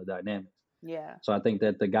 depending on the dynamics. Yeah. So I think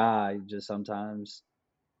that the guy just sometimes,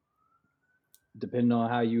 depending on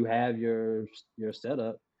how you have your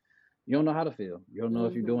setup, you don't know how to feel. You don't know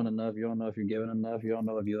if you're Mm-hmm. doing enough. You don't know if you're giving enough. You don't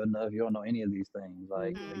know if you're enough. You don't know any of these things.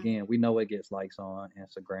 Like Mm-hmm. again, we know what gets likes on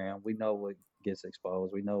Instagram. We know what gets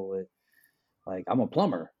exposed. We know what, like I'm a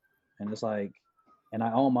plumber, and it's like, and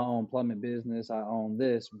I own my own plumbing business. I own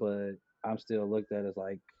this, but I'm still looked at as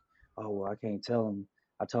like, oh well, I can't tell him.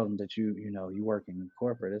 I told him that you work in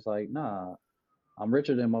corporate. It's like, nah, I'm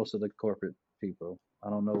richer than most of the corporate people. I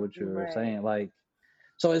don't know what you're Right. saying. Like,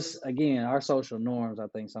 so it's again our social norms. I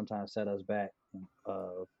think sometimes set us back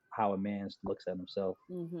of how a man looks at himself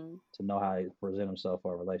Mm-hmm. to know how he present himself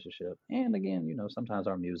for a relationship. And again, sometimes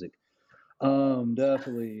our music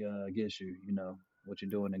definitely gets you. What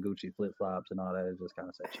you're doing in Gucci flip flops and all that, it just kind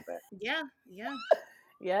of sets you back. yeah, yeah.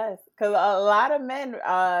 Yes, because a lot of men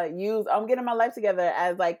use "I'm getting my life together"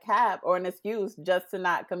 as like cap or an excuse just to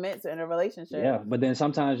not commit to in a relationship. Yeah, but then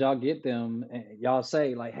sometimes y'all get them and y'all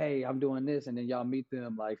say like, "Hey, I'm doing this," and then y'all meet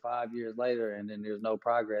them like 5 years later, and then there's no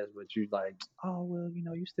progress. But you like, "Oh well,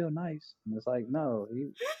 you still nice," and it's like, no,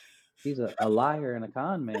 he's a liar and a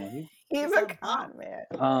con man. He's He's a a bum. con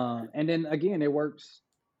man. And then again, it works,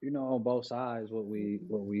 on both sides. What we Mhm.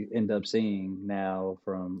 what we end up seeing now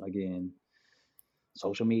from again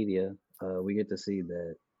social media, we get to see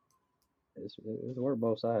that it's work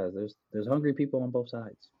both sides. There's hungry people on both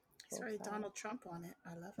sides. He's Both very sides. Donald Trump on it.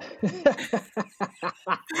 I love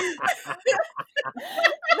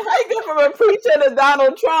I go from a preacher to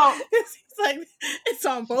Donald Trump. it. He's like, it's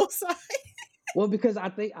on both sides. Well, because I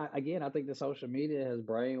think the social media has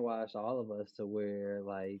brainwashed all of us to where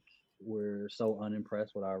like we're so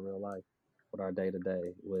unimpressed with our real life, with our day to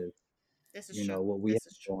day, with This is true. what we have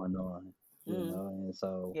This is true. going on, Mm, and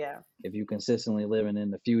so yeah. if you consistently living in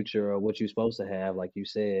the future or what you're supposed to have, like you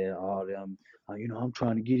said, all them, I'm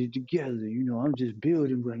trying to get it together, I'm just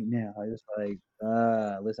building right now. It's like,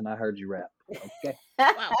 listen, I heard you rap, okay,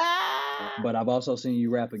 Wow. but I've also seen you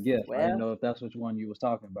rap a gift. I didn't Well, know if that's which one you was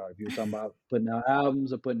talking about. If you was talking about putting out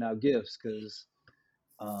albums or putting out gifts, because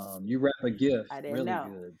you rap a gift I didn't really know.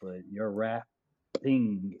 good, but your rap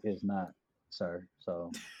thing is not, sir.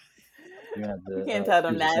 So you have You to can't tell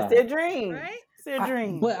them choose a that. It's side. their dream. Right? It's their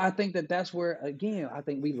dream. But I think that's where again I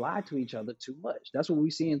think we lie to each other too much. That's what we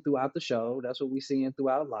seeing throughout the show. That's what we seeing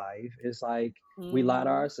throughout life. It's like we lie to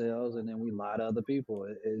Hmm. ourselves and then we lie to other people.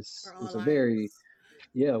 We're It's all a very, liars.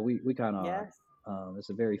 yeah, we kind of are. Yes. It's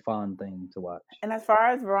a very fun thing to watch. And as far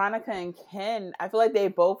as Veronica and Ken, I feel like they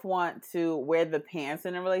both want to wear the pants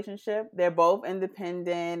in a relationship. They're both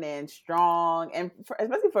independent and strong, and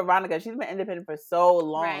especially for Veronica, she's been independent for so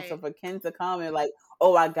long. So Right. for Ken to come and like,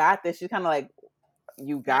 oh, I got this, she's kind of like,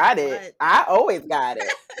 you Got got it. what? I always got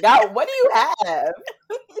it. Got what do you have?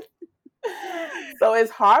 So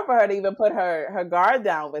it's hard for her to even put her guard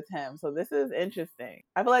down with him. So this is interesting.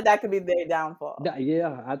 I feel like that could be their downfall.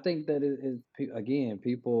 Yeah, I think that it is again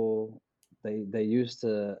people they used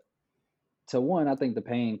to one. I think the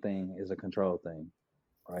pain thing is a control thing,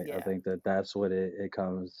 right? I Yeah. think that that's what it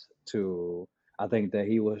comes to. I think that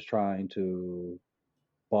he was trying to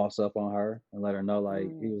boss up on her and let her know, like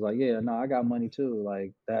he Mm, was like, yeah, no, I got money too.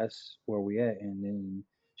 Like that's where we at. And then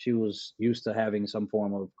she was used to having some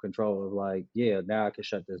form of control of like, yeah, now I can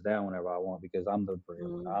shut this down whenever I want because I'm the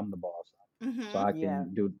breadwinner, mm, I'm the boss, so Mm-hmm. I yeah.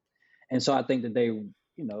 can do. And so I think that they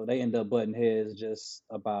end up butting heads just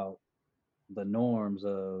about the norms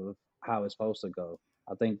of how it's supposed to go.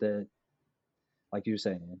 I think that, like you're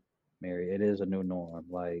saying, Mary, it is a new norm.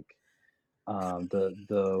 Like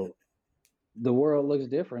the world looks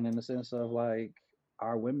different in the sense of like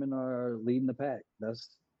our women are leading the pack.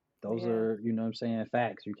 Those Yeah. are, you know what I'm saying,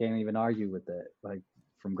 facts. You can't even argue with that. Like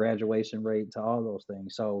from graduation rate to all those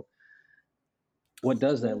things. So what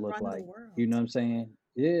does that Who look run the like? world? You know what I'm saying?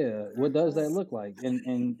 Yeah. What does that Girls. look like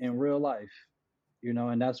in real life? You know,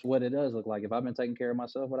 and that's what it does look like. If I've been taking care of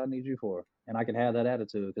myself, what I need you for? And I can have that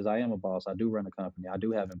attitude because I am a boss. I do run a company. I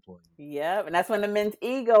do have employees. Yep. And that's when the men's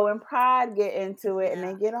ego and pride get into it and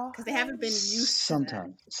Yeah. they get all Because they haven't been used to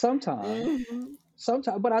that. Sometimes,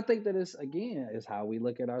 Mm-hmm. but I think that it's again is how we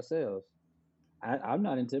look at ourselves. I'm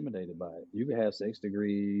not intimidated by it. You can have 6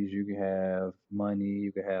 degrees, you can have money,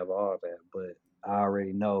 you can have all that, but I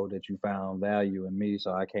already know that you found value in me,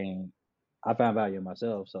 so I can't. I found value in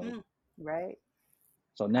myself, Mm. Right.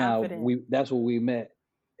 so now Confident. that's where we met.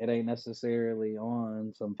 It ain't necessarily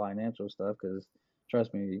on some financial stuff because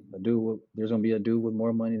trust me, there's gonna be a dude with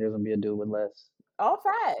more money. There's gonna be a dude with less. All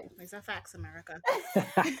facts. These are facts, America.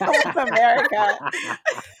 With America.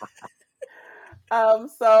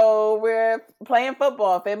 So we're playing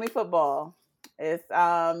football, family football. It's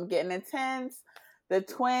getting intense. The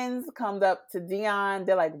twins come up to Dion.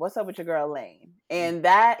 They're like, "What's up with your girl Lane?" And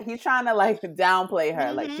that he's trying to like downplay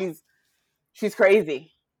her, like Mhm. she's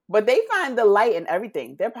crazy. But they find the light in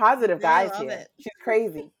everything. They're positive They guys love here. it. She's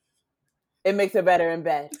crazy. It makes her better in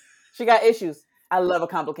bed. She got issues. I love a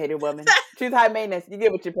complicated woman. She's high maintenance. You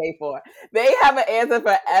get what you pay for. They have an answer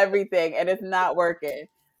for everything, and it's not working.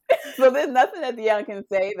 So there's nothing that Dion can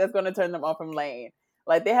say that's going to turn them off from Lane.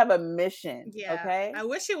 Like they have a mission, Yeah. okay? I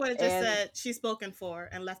wish he would have just And said she's spoken for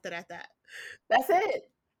and left it at that. that's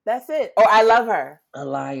it. That's it. Or I love her. A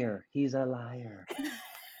liar. He's a liar.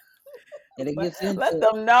 And it But gets let into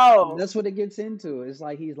them know. that's what it gets into. It's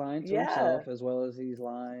like he's lying to Yeah. himself as well as he's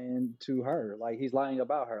lying to her. Like he's lying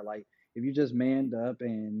about her. Like if you just manned up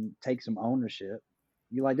and take some ownership,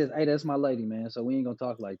 you like this. Hey, that's my lady, man. So we ain't gonna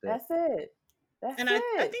talk like that. That's it. That's And it.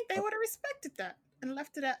 I think they would have respected that and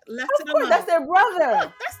left it of alone. course, that's their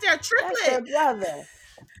brother. That's their That's their triplet. brother.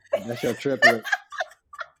 That's your triplet.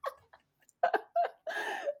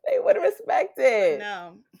 They would have respected.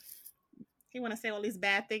 No. He want to say all these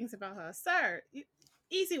bad things about her. Sir,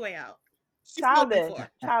 easy way out. She's spoken Childish.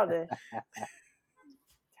 for. Childish.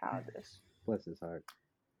 Childish. Bless his heart.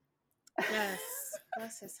 Yes.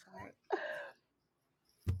 Bless his heart.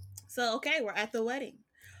 So, okay, we're at the wedding.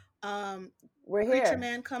 We're Preacher here.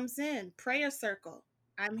 man comes in. Prayer circle.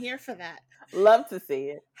 I'm here for that. Love to see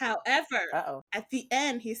it. However, Uh-oh. at the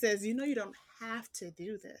end, he says, you know, you don't have to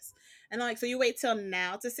do this. And I'm like, so you wait till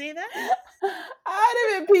now to say that? I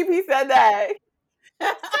didn't even PP said that.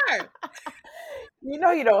 Sir, You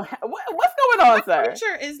know you don't. What's going on, sir?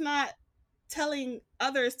 preacher is not telling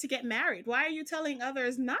others to get married. Why are you telling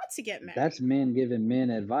others not to get married? That's men giving men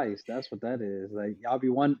advice. That's what that is. Like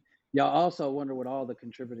y'all also wonder what all the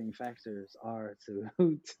contributing factors are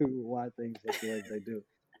to why things look the way they do.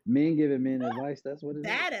 Men giving men advice, that's what it is.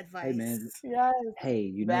 Bad advice. Hey man, Yes. hey,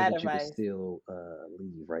 you know Bad that you advice. can still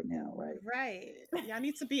leave right now, right? Right. Y'all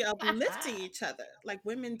need to be uplifting each other like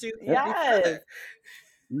women do for each Yes. other.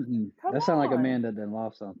 Come That sounds like a on. man that done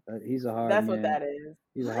lost something. He's a hard That's man. what that is.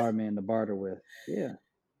 He's a hard man to barter with. Yeah.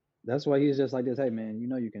 That's why he's just like this. Hey man, you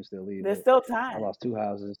know you can still leave. There's but still I time. lost 2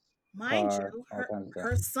 houses, Mind car, you, all kinds of stuff.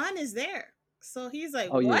 her son is there. So he's like,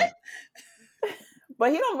 Oh, what? yeah.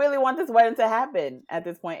 But he don't really want this wedding to happen at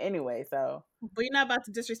this point anyway, so But you're not about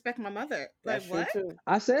to disrespect my mother. Like, that's what? true too.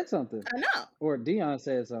 I said something. I know. Or Dion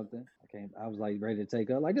said something. I was like ready to take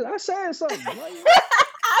up. Like I said something.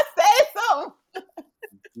 I said something.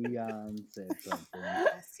 Dion said something.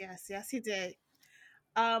 Yes, he did.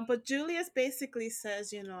 But Julius basically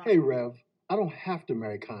says, you know, Hey, Rev, I don't have to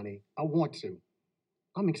marry Connie. I want to.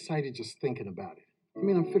 I'm excited just thinking about it. I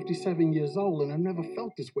mean, I'm 57 years old and I've never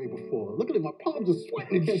felt this way before. Look at it, my palms are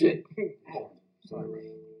sweating and shit. Oh, sorry, Rev.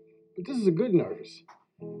 But this is a good nervous.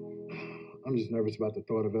 I'm just nervous about the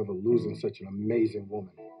thought of ever losing such an amazing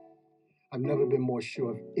woman. I've never been more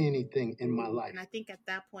sure of anything in my life. and I think at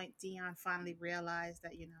that point, Dion finally realized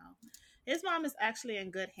that, you know, his mom is actually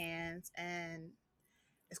in good hands and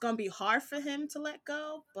it's going to be hard for him to let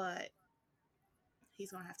go, but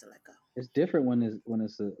he's going to have to let go. It's different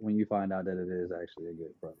when you find out that it is actually a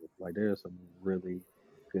good brother. Like there's some really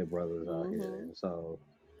good brothers out here, and so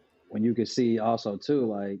when you can see also too,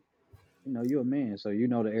 like you know, you're a man, so you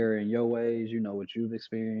know the error in your ways. You know what you've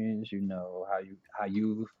experienced. You know how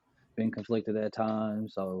you've been conflicted at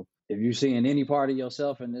times. So if you're seeing any part of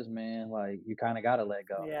yourself in this man, like you kind of gotta let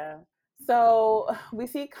go. Yeah. So we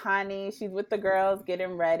see Connie. She's with the girls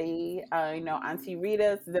getting ready. You know, Auntie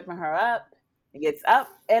Rita's zipping her up. It gets up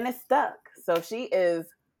and it's stuck. So she is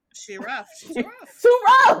She's rough. She's rough. too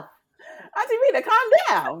rough. Auntie Rita, calm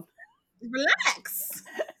down. Relax.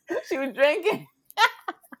 She was drinking.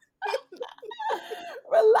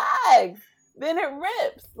 Relax. Then it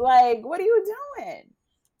rips. Like, what are you doing?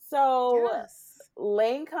 So Yes.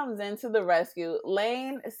 Lane comes into the rescue.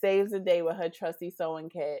 Lane saves the day with her trusty sewing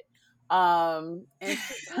kit. And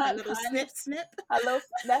A little snip.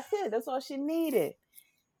 that's it. That's all she needed.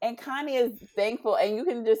 And Connie is thankful, and you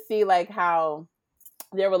can just see like how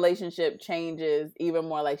their relationship changes even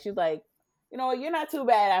more. Like she's like, you know, you're not too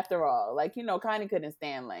bad after all. Like, you know, Connie couldn't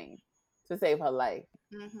stand Lane to save her life.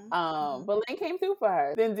 But Lane came through for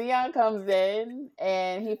her. Then Dion comes in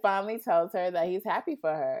and he finally tells her that he's happy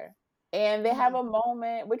for her. And they have a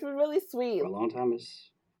moment which was really sweet. For a long time,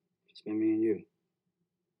 it's been me and you.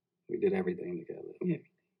 We did everything together. Everything.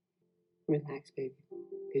 Relax, baby.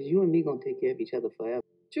 Because you and me going to take care of each other forever.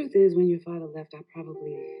 Truth is, when your father left, I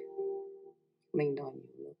probably leaned on you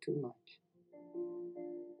a little too much.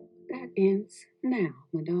 That ends now,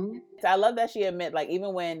 my darling. I love that she admit, like,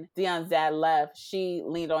 even when Dion's dad left, she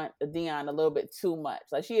leaned on Dion a little bit too much.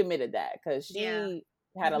 Like, she admitted that because she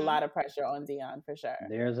had a lot of pressure on Dion for sure.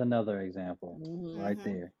 There's another example right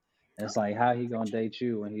there. It's like, how he gonna date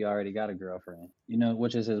you when he already got a girlfriend? You know,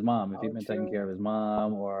 which is his mom. If he's been taking care of his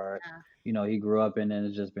mom, or you know, he grew up in and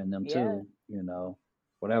it's just been them two. You know,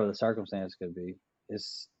 whatever the circumstance could be.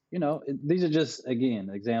 It's, you know, these are just, again,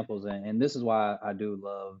 examples, and this is why I do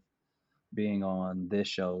love being on this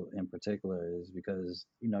show in particular, is because,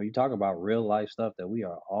 you know, you talk about real life stuff that we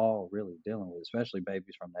are all really dealing with, especially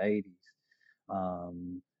babies from the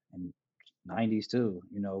 80s and 90s too.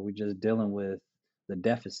 You know, we're just dealing with the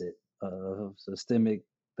deficit of systemic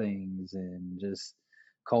things and just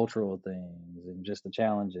cultural things and just the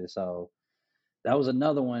challenges. So that was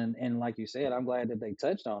another one. And like you said, I'm glad that they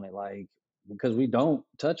touched on it, like, because we don't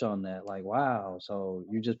touch on that. Like, wow, so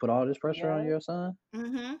you just put all this pressure on your son?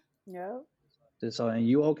 Yeah. So, and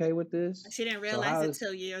you okay with this? She didn't realize it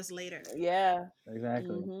till years later. Yeah.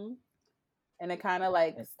 Exactly. And it kind of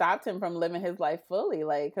like stopped him from living his life fully.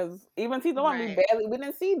 Like, because even season one, we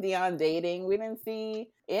didn't see Dion dating. We didn't see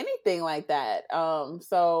anything like that.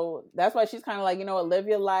 So that's why she's kind of like, you know what, live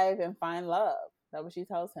your life and find love. That's what she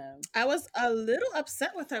tells him. I was a little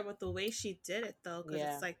upset with her with the way she did it, though, because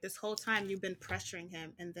it's like this whole time you've been pressuring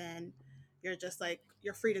him, and then you're just like,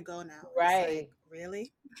 you're free to go now. Right. It's like,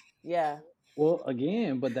 really? Yeah. Well,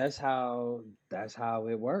 again, but that's how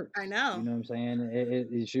it works. I know. You know what I'm saying?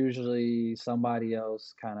 It's usually somebody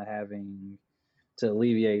else kind of having to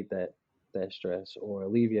alleviate that stress or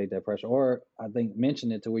alleviate that pressure, or I think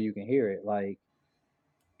mention it to where you can hear it. Like,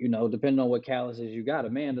 you know, depending on what calluses you got, a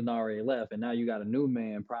man done already left, and now you got a new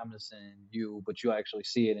man promising you, but you actually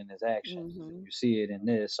see it in his actions. And you see it in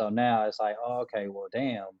this. So now it's like, oh, okay, well,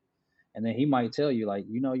 damn. And then he might tell you, like,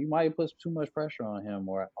 you know, you might put too much pressure on him,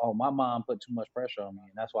 or, oh, my mom put too much pressure on me,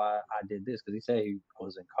 and that's why I did this, because he said he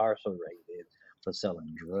was incarcerated for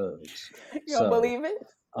selling drugs. You don't believe it?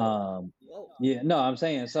 Yeah, no, I'm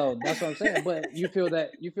saying, so that's what I'm saying. But you feel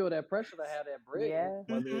that pressure to have that bread,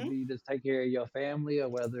 whether it be to take care of your family or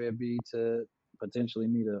whether it be to potentially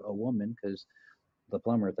meet a woman, because the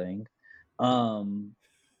plumber thing.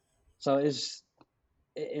 So it's,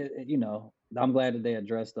 you know, I'm glad that they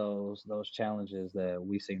address those challenges that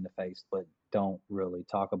we seem to face, but don't really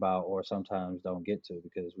talk about, or sometimes don't get to,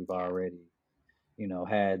 because we've already, you know,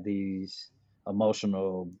 had these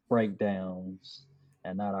emotional breakdowns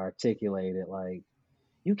and not articulated, like,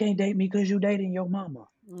 you can't date me because you dating your mama.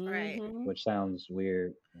 Right. Which sounds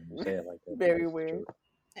weird when you say it like that. Very weird.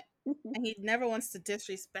 And he never wants to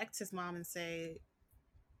disrespect his mom and say,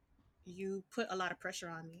 you put a lot of pressure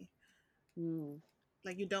on me.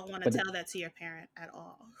 Like, you don't want to tell that to your parent at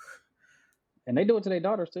all. And they do it to their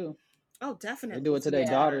daughters too. Oh, definitely. They do it to their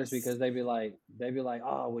daughters, because they be like,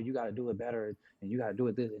 oh, well, you got to do it better, and you got to do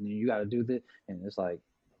it this, and then you got to do this, and it's like,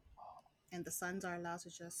 and the sons are allowed to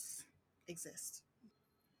just exist.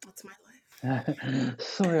 That's my life.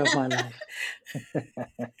 Story of my life.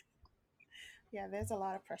 Yeah, there's a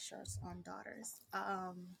lot of pressures on daughters.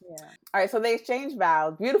 All right, so they exchange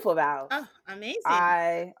vows, beautiful vows. Oh, amazing!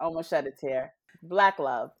 I almost shed a tear. Black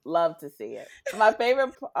love to see it. My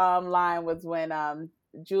favorite line was when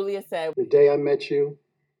Julia said, "The day I met you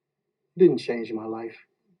didn't change my life.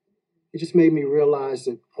 It just made me realize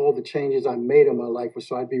that all the changes I made in my life were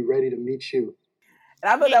so I'd be ready to meet you."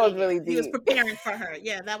 And I thought that was really deep. He was preparing for her.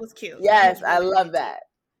 Yeah, that was cute. Yes, I love that.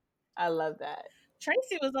 I love that.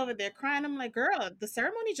 Tracy was over there crying. I'm like, girl, the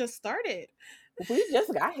ceremony just started. We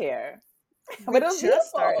just got here. But it was just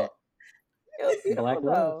started. It was beautiful, Black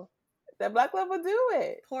love. That black love would do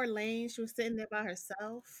it. Poor Lane, she was sitting there by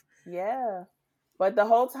herself. Yeah. But the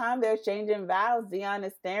whole time they're exchanging vows, Dion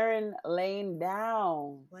is staring Lane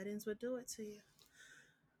down. Weddings would do it to you.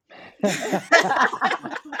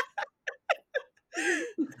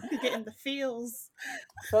 You getting the feels.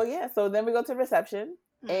 So then we go to reception,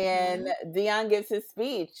 and Dion gives his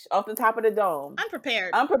speech off the top of the dome.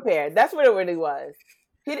 Unprepared. That's what it really was.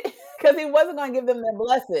 Because he wasn't going to give them their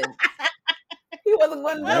blessing. He wasn't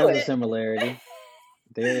going to do There's a it. similarity.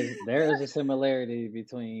 There is a similarity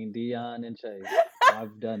between Dion and Chase.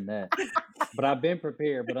 I've done that, but I've been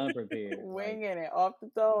prepared, but unprepared. Winging it off the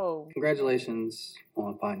dome. Congratulations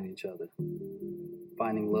on finding each other,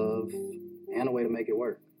 finding love, and a way to make it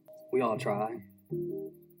work. We all try,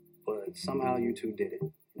 but somehow you two did it.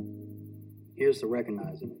 Here's to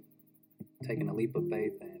recognizing it, taking a leap of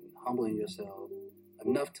faith and humbling yourself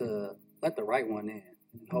enough to let the right one in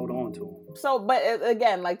and hold on to him. So, but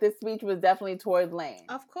again, like this speech was definitely towards Lane.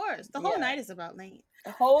 Of course. The whole night is about Lane.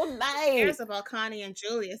 The whole night. Who cares about Connie and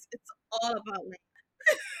Julius? It's all about Lane.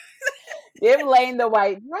 Give Lane the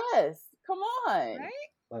white dress. Come on.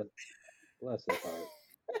 Right? Bless his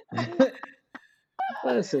heart.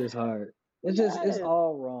 Bless his heart. It's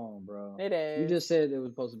all wrong, bro. It is. You just said it was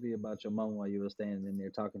supposed to be about your mom while you were standing in there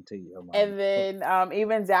talking to your mom. And then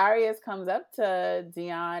even Darius comes up to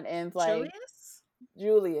Dion and's like,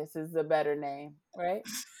 Julius is the better name, right?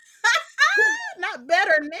 Not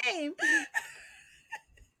better name.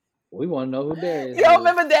 We want to know who Darius is. You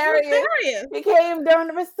remember Darius? He came during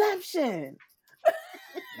the reception.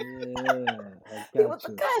 Yeah, he was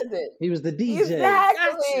the cousin. He was the DJ.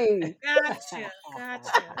 Exactly. Gotcha.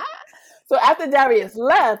 So after Darius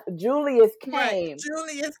left, Julius came. Right.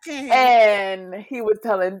 Julius came. And he was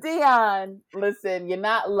telling Dion, listen, you're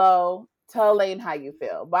not low. Tell Lane how you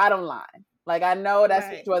feel. Bottom line. Like, I know that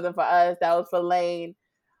speech wasn't for us. That was for Lane.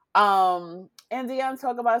 And Dion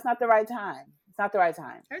talk about it's not the right time. It's not the right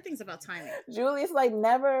time. Everything's about timing. Julius like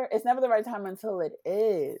it's never the right time until it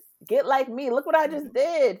is. Get like me. Look what I just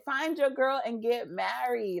did. Find your girl and get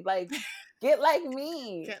married. Like, get like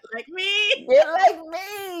me. Get like me. Get like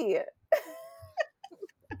me.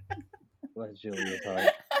 Bless Julia's heart.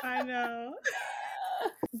 I know.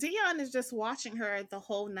 Dion is just watching her the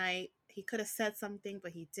whole night. He could have said something,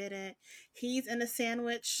 but he didn't. He's in a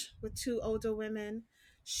sandwich with two older women.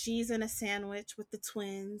 She's in a sandwich with the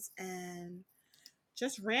twins, and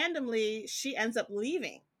just randomly, she ends up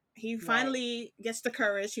leaving. He finally gets the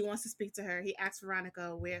courage. He wants to speak to her. He asks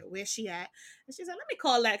Veronica where's she at, and she's like, "Let me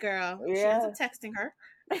call that girl." Yeah. She ends up texting her.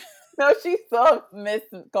 No, she saw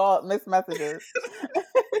missed messages.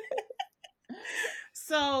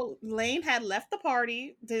 So Lane had left the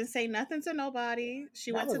party, didn't say nothing to nobody.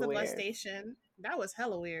 She went to the bus station. That was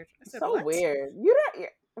hella weird. I said, so what? Weird.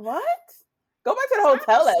 What? Go back to the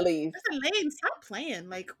hotel at least. Lane, stop playing.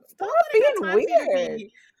 Like, stop being weird.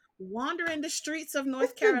 Be wandering the streets of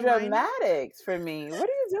North Carolina. Dramatics for me. What are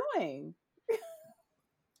you doing?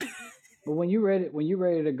 But when you ready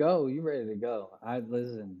to go, you ready to go.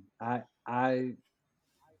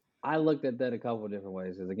 I looked at that a couple of different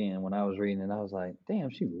ways. Because again, when I was reading it, I was like,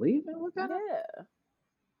 "Damn, she leaving? What kind of?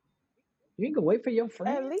 You ain't gonna wait for your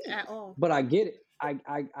friend at all." But I get it. I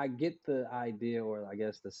get the idea, or I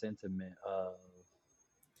guess the sentiment of,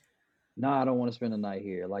 "No, I don't want to spend the night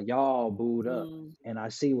here. Like y'all booed up, and I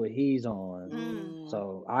see what he's on.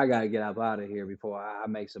 So I gotta get up out of here before I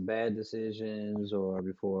make some bad decisions, or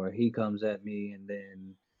before he comes at me and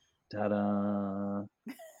then, ta-da."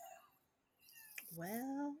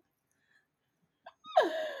 Well.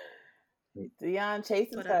 Dion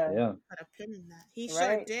chasing put her. Put a pin in that. He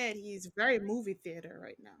sure did. He's very movie theater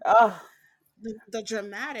right now. Oh, the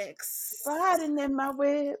dramatics. Riding in my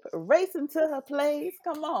whip, racing to her place.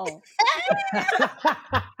 Come on.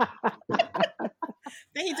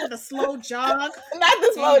 Then he did a slow jog. Not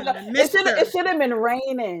the slow jog. It should have been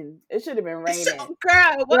raining. It should have been raining.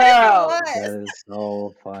 Girl, whatever it was. That is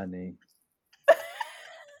so funny.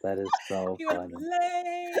 That is so funny.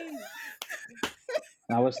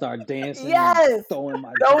 I would start dancing. Yes. Throwing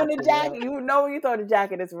the jacket. Up. You know when you throw the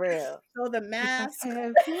jacket, it's real. Throw the mask.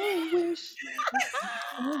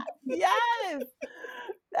 Yes.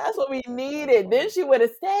 That's what we needed. Then she would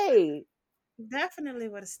have stayed. Definitely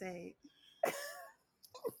would have stayed.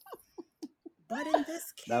 But in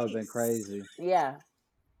this case. That would have been crazy. Yeah.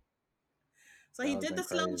 So he did the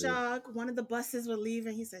slow jog. One of the buses were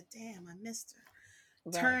leaving. He said, "Damn, I missed her."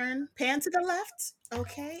 Right. Turn, pan to the left.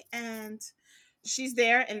 Okay. And she's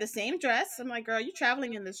there in the same dress. I'm like, "Girl, you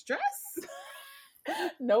traveling in this dress?"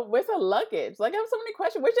 No, where's her luggage? Like, I have so many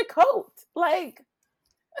questions. Where's your coat? Like,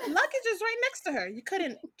 luggage is right next to her. You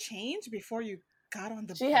couldn't change before you got on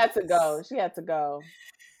the bus. She had to go.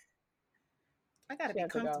 I gotta be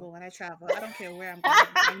comfortable when I travel. I don't care where I'm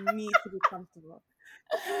going. I need to be comfortable.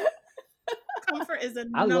 comfort is the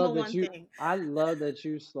I number love that one you. thing. I love that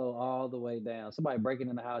you slow all the way down. Somebody breaking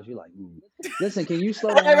in the house, you like, ooh. Listen, can you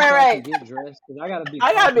slow Right, down right, so I can right. get dressed? Because I gotta be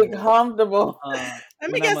I gotta be comfortable comfortable.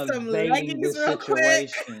 Let me when I'm get some evading leggings this real quick.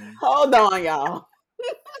 situation. Hold on, y'all.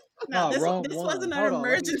 No, No, wrong this one. wasn't an Hold on, let me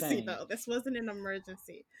emergency change. though. This wasn't an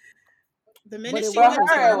emergency. The But minute it she For was went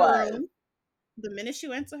to her, it her though. was.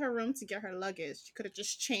 room, to get her luggage, she could have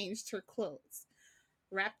just changed her clothes,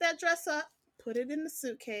 wrap that dress up, put it in the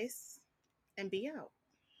suitcase, and be out.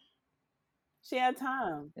 She had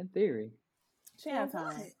time. In theory, She For had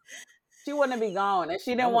what? time. She wouldn't be gone, and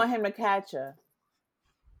she I didn't would. want him to catch her.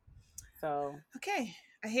 So Okay,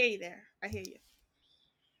 I hear you there. I hear you.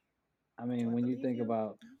 I Do mean, I when you believe think you?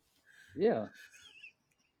 about, yeah,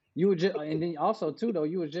 you were just, and then also too though,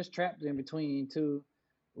 you was just trapped in between two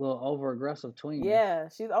little over aggressive twins. yeah,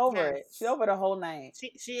 she's over it. She's Yes, over the whole night.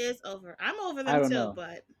 she is over. I'm over I them don't too, know.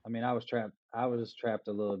 but I mean, I was trapped. I was trapped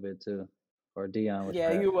a little bit too, or Dion was Yeah,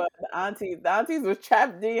 trapped. you were. The aunties was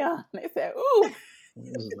trapped Dion. They said, "Ooh."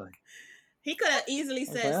 It was like he could have easily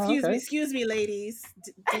I was said, like, oh, okay. excuse me, ladies,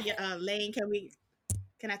 Lane,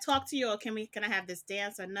 can I talk to you, or can I have this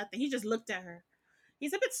dance or nothing?" He just looked at her.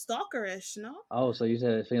 He's a bit stalkerish, no? Oh, so you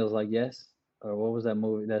said it feels like yes, or what was that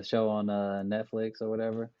movie, that show on Netflix or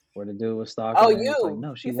whatever, where the dude was Oh, stalking her? He's like, you.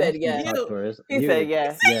 no, she He said wants me to yes. talk You. to her. It's He said you.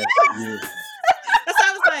 yes. Yes, you. That's why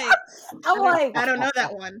I was like, I'm like, I don't know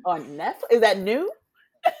that one. on Netflix? Is that new?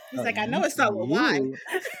 He's like, I know it's not with Y. You.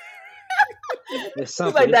 It's He's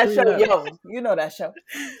something. like, It's that three show, letters. yo. You know that show.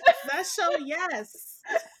 That show, yes.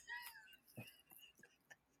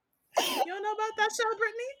 You don't know about that show,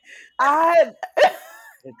 Brittany? I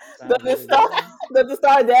It does sounds it like a star good one. does it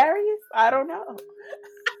star Darius? I don't know.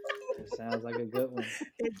 It sounds like a good one.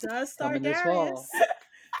 It does star Coming this Darius. fall.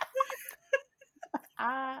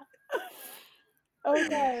 Ah, That's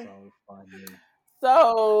okay. so funny.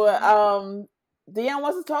 So, Dion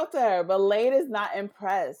wants to talk to her, but Lade is not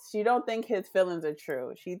impressed. She don't think his feelings are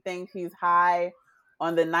true. She thinks he's high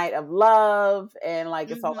on the night of love and like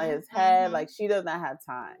it's all in his head. Like she does not have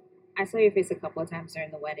time. I saw your face a couple of times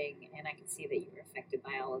during the wedding, and I can see that you were affected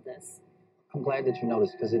by all of this. I'm glad that you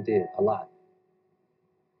noticed because it did a lot.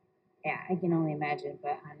 Yeah, I can only imagine,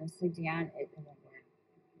 but honestly, Dion, it won't work.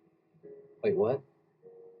 Wait, what?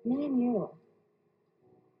 Me and you.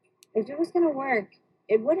 If it was gonna work,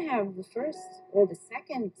 it would have the first or the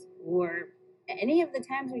second or any of the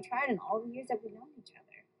times we tried in all the years that we've known each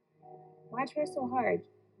other. Why try so hard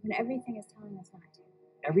when everything is telling us not to?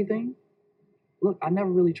 Everything? Look, I never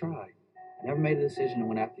really tried. I never made a decision and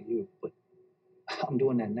went after you, but I'm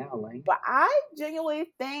doing that now, Lane. But I genuinely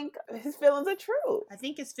think his feelings are true. I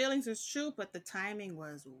think his feelings is true, but the timing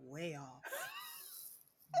was way off.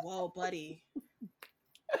 Whoa, buddy.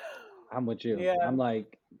 I'm with you. Yeah. I'm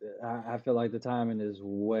like, I feel like the timing is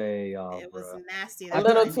way off, It was bro. nasty. A that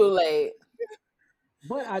little timing. too late.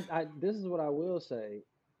 But this is what I will say.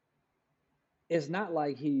 It's not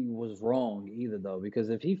like he was wrong either, though, because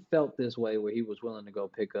if he felt this way where he was willing to go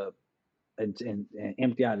pick up and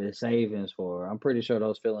empty out his savings for her, I'm pretty sure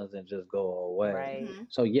those feelings didn't just go away. Right. Mhm.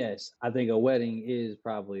 So yes, I think a wedding is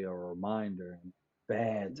probably a reminder.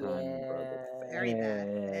 Bad timing, brother. Very bad.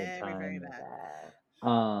 Bad Very, very timing.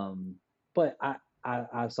 bad. But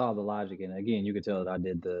I saw the logic, and again, you could tell that I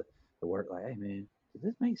did the work. Like, hey man, does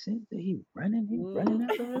this make sense that he running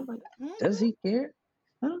after her? Like, does he care?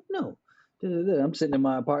 I don't know. I'm sitting in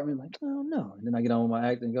my apartment, like, I don't know. And then I get on with my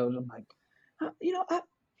acting coach. I'm like,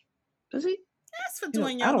 does he? That's for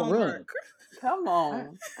doing I your don't run. homework. Come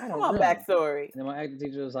on. I Come don't on, run. backstory. And then my acting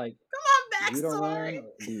teacher was like, Come on, you don't backstory.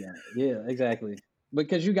 run? Yeah, exactly.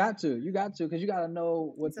 Because you got to, because you got to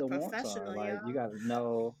know what He's a the wants are. professional, Like, y'all. you got to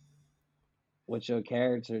know what your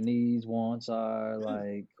character needs, wants are,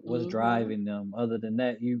 like what's driving them. Other than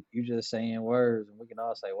that, you just saying words, and we can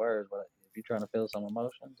all say words, but if you're trying to feel some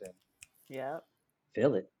emotions, then Yep.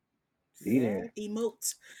 feel it. Be there.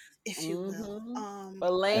 Emote, if you will.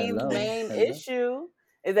 But Lane's Hello. main issue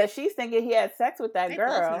is that she's thinking he had sex with that They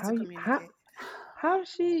girl. both need to communicate. How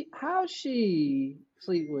she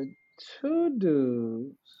sleep with two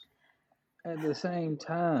dudes at the same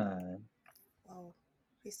time? Oh,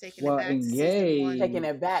 he's taking Well, it back to season one. Taking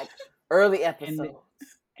it back. Early episode.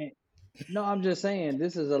 No, I'm just saying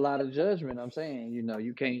this is a lot of judgment. I'm saying,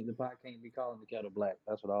 the pot can't be calling the kettle black.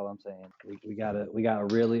 That's what all I'm saying. We gotta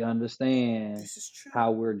really understand This is true.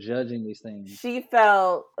 how we're judging these things. She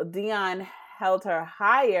felt Dion held her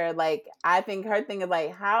higher. Like, I think her thing is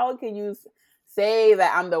like, how can you say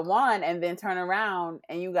that I'm the one and then turn around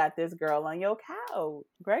and you got this girl on your couch?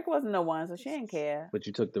 Greg wasn't the one, so she didn't care. But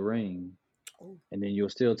you took the ring, Oh. and then you were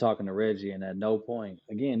still talking to Reggie, and at no point,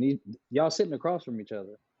 again, y'all sitting across from each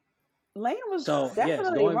other. Lane was So yes,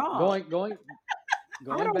 definitely wrong.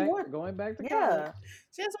 I don't want. going back to college. Yeah.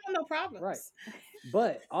 She doesn't want no problems. Right.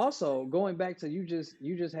 But also going back to you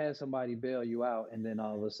just had somebody bail you out, and then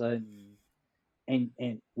all of a sudden, and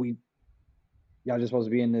y'all just supposed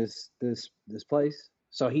to be in this place.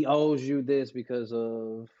 So he owes you this because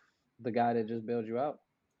of the guy that just bailed you out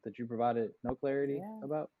that you provided no clarity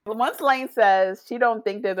about. Once Lane says she don't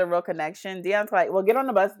think there's a real connection, Deion's like, "Well, get on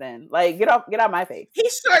the bus then. Like, get out my face." He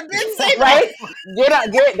sure did say right.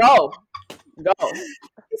 Go.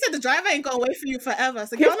 He said the driver ain't gonna wait for you forever,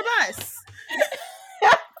 so get on the bus.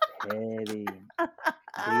 Petty.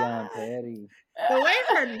 Deion petty. The way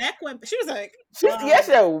her neck went, she was like, she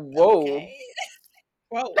said, whoa. Okay.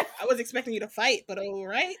 Whoa, I was expecting you to fight, but all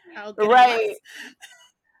right. Right.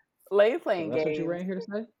 Lane playing That's games. what you ran here to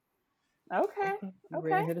say? Okay. You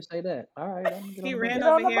ran here to say that. All right. He ran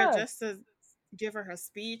over here just to give her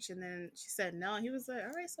speech, and then she said no. And he was like,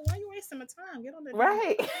 all right, so why are you wasting my time? Get on the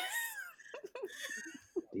right.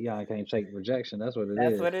 Deion can't take rejection. That's what it is.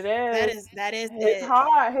 That's what it is. That is his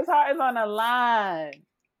heart. His heart is on the line.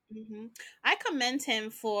 Mm-hmm. I commend him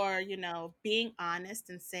for, being honest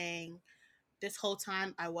and saying this whole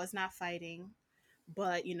time I was not fighting,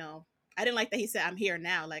 but, I didn't like that he said I'm here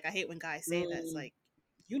now. Like, I hate when guys say that. It's like,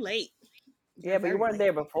 you late. You're but you weren't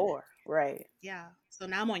there before. Right. Yeah. So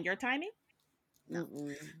now I'm on your timing? No.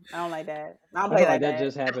 I don't like that. I feel like that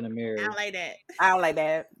just happened to Mary. I don't like that. I don't like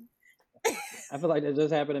that. I feel like that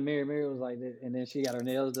just happened to Mary. Mary was like that, and then she got her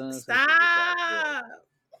nails done. Stop.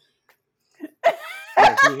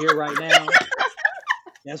 Like, you here right now.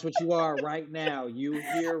 That's what you are right now. You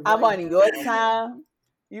here right I'm on your time.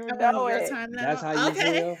 You know your it. time now. That's how you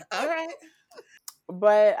feel. All right.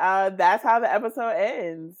 But that's how the episode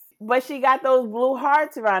ends. But she got those blue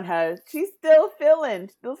hearts around her. She's still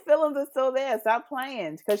feeling. Those feelings are still there. Stop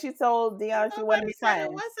playing. Because she told Deion she wanted to be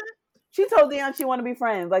friends. She told Deion she wanted to be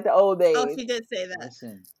friends, like the old days. Oh, she did say that.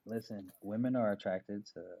 Listen. Women are attracted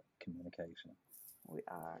to communication. We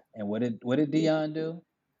are. And what did Deion do?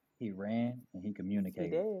 He ran and he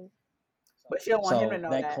communicated. He did. But she don't want him to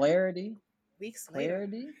know that. Clarity. Weeks later.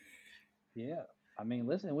 Yeah. I mean,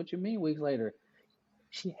 listen, what you mean weeks later?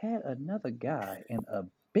 She had another guy in a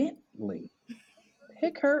Bentley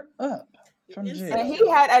pick her up from jail. And he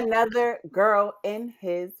had another girl in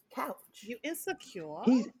his couch. You insecure?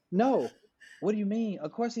 No. What do you mean?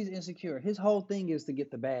 Of course he's insecure. His whole thing is to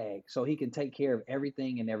get the bag so he can take care of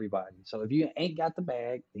everything and everybody. So if you ain't got the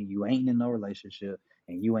bag, then you ain't in no relationship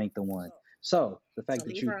and you ain't the one. So the fact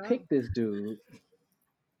that you picked this dude,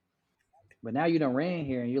 but now you done ran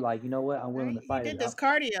here and you're like, you know what? I'm willing to fight. You did this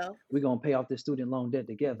cardio. We're going to pay off this student loan debt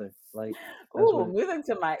together. Like, music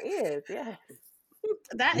to my ears. Yeah.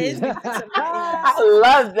 That is music to my ears. I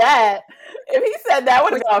love that. If he said that,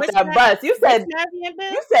 would have gone off that bus. You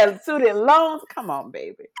said student loans. Come on,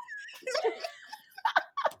 baby.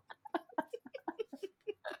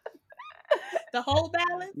 The whole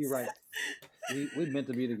balance. You're right. We meant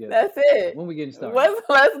to be together. That's it. When we getting started?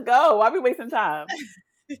 Let's go. Why are we wasting time?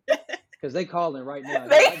 Because they calling right now.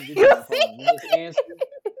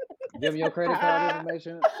 Give me your credit card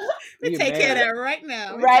information. We take care of that right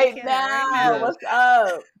now. Right now. Yes. What's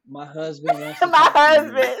up? My husband wants my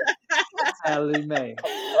husband. Sally Mae.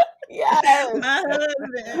 Yes. My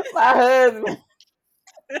husband.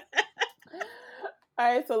 All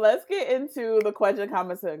right, so let's get into the question,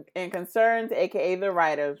 comments, and concerns, aka the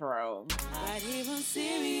writer's room. Not even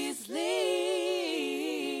seriously.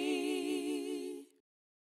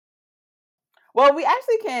 Well, we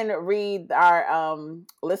actually can read our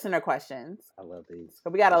listener questions. I love these. So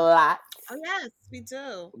we got a lot. Oh, yes, we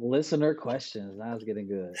do. Listener questions. Now it's getting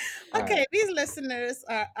good. Okay, these listeners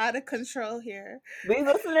are out of control here. These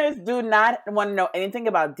listeners do not want to know anything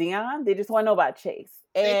about Deion. They just want to know about Chase.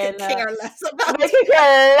 And they could care less about They could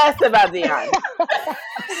care less about Deion.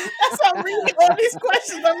 That's why I'm reading all these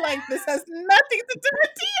questions. I'm like, this has nothing to do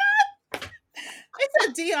with Deion. I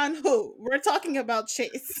said Deion who? We're talking about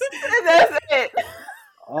Chase. That's it.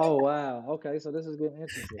 Oh, wow. Okay, so this is getting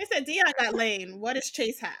interesting. They said Deion got Lane. What does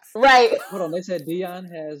Chase have? Right. Hold on. They said Deion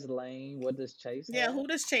has Lane. What does Chase have? Yeah, who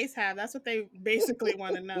does Chase have? That's what they basically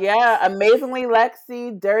want to know. Yeah, amazingly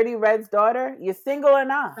Lexi, Dirty Red's daughter. You single or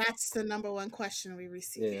not? That's the number one question we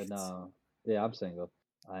received. Yeah, no. Yeah, I'm single.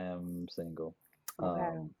 I am single.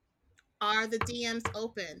 Okay. Are the DMs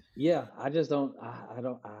open? Yeah, I just don't.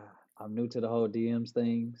 I'm new to the whole DMs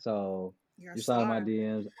thing, so you saw my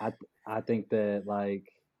DMs. I think that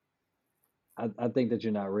I think that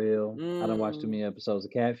you're not real. I don't watch too many episodes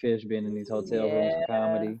of Catfish, being in these hotel rooms and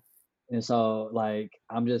comedy, and so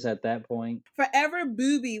I'm just at that point. Forever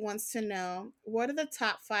Booby wants to know, what are the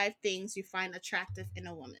top 5 things you find attractive in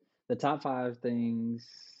a woman? the top five things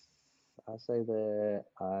I say that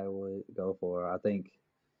I would go for. I think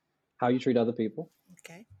how you treat other people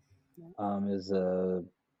Okay. is a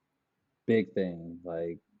big thing.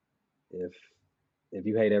 Like if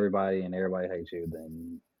you hate everybody and everybody hates you,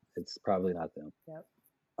 then it's probably not them. Yep.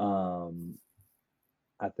 Um,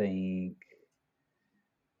 I think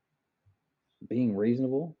being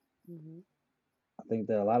reasonable. Mm-hmm. I think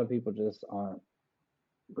that a lot of people just aren't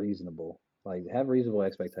reasonable. Like have reasonable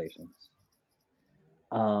expectations.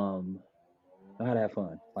 Know how to have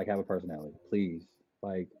fun. Like have a personality, please.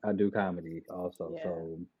 Like I do comedy also, Yeah.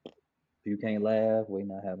 so if you can't laugh, we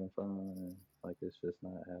not having fun. Like it's just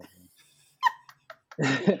not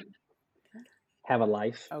happening. Have a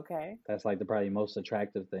life. Okay. That's like the probably most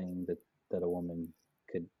attractive thing that a woman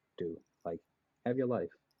could do. Like have your life.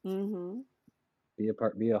 Mm-hmm.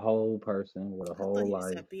 Be a whole person with a I thought whole you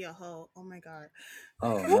life. said be a hoe. Oh my god.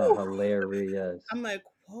 Oh no, hilarious. I'm like,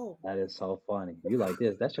 whoa. That is so funny. You like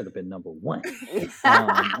this? That should have been number one.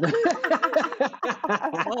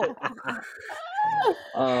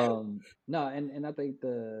 Whoa. No, and I think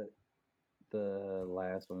the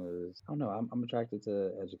last one is I don't know. I'm attracted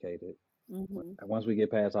to educated. Mm-hmm. Once we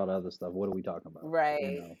get past all the other stuff, what are we talking about? Right.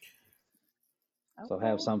 You know. So Okay.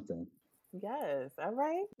 have something. Yes. All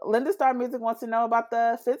right. Linda Star Music wants to know about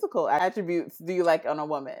the physical attributes do you like on a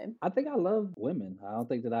woman? I think I love women. I don't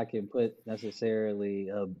think that I can put necessarily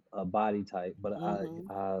a body type, but Mm-hmm.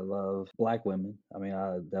 I love black women. I mean,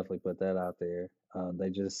 I definitely put that out there.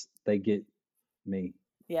 They get me.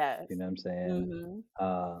 Yes. You know what I'm saying?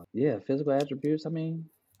 Mm-hmm. Yeah, physical attributes. I mean,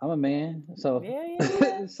 I'm a man, so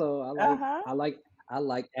Yeah. so Uh-huh. I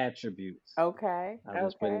like attributes. Okay. I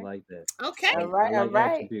just put it like that. Okay. All I right. All like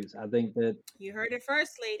right. attributes. I think that You heard it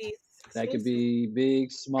first, ladies. that could be big,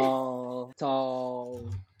 small, tall.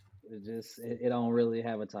 It don't really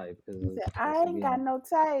have a type He because said, I once ain't got again, no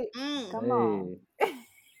type. Mm. Come on.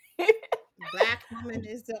 hey, Black woman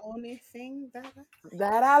is the only thing that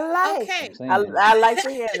That I like. Okay. I'm saying I like to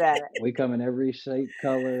hear that. we come in every shape,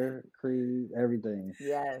 color, creed, everything,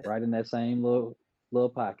 Yes. right in that same little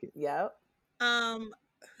pocket. Yep.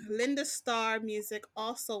 Linda Star Music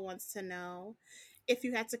also wants to know if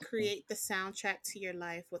you had to create the soundtrack to your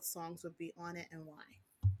life, what songs would be on it and why?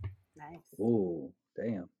 Nice. Ooh,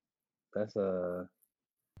 damn, that's a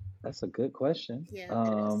good question. Yeah,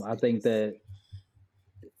 it is. I think that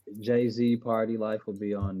Jay-Z Party Life will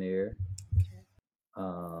be on there. Okay.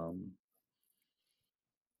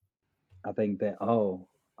 I think that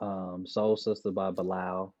Soul Sister by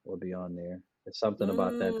Bilal will be on there. It's something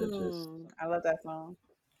about that I love that song.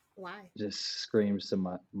 Why? just screams to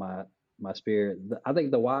my spirit. I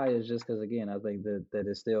think the why is just because again, I think that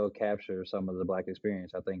it still captures some of the black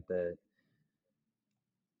experience. I think that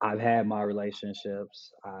I've had my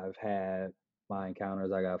relationships, I've had my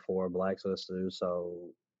encounters. I got 4 black sisters, so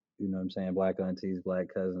you know what I'm saying, black aunties,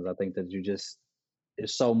 black cousins. I think that you just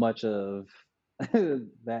it's so much of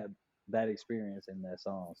that experience in that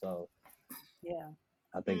song. So Yeah.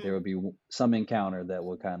 I think there would be some encounter that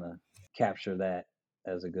would kind of capture that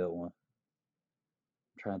as a good one.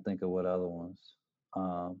 I'm trying to think of what other ones.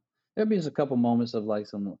 There'd be just a couple moments of like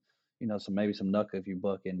some, some maybe some Knucka if you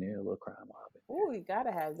buck in there, a little crime mob. Oh, you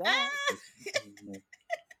gotta have that.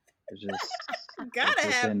 It's just Gotta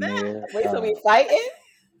it's have in that. there. Wait, so we fighting?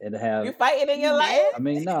 It have You fighting in your You life? mad? I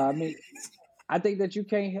mean, no, I mean, I think that you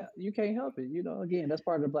can't help it. Again, that's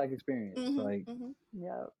part of the black experience. Like,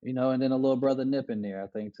 Yeah. and then a little brother nip in there. I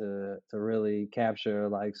think to really capture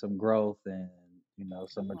like some growth and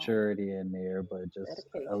some maturity in there, but just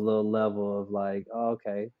Dedication. a little level of like, oh,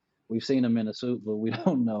 okay, we've seen him in a suit, but we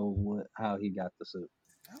don't know how he got the suit.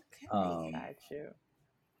 Okay. Got you.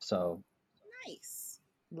 So Nice.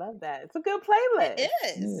 Love that. It's a good playlist. It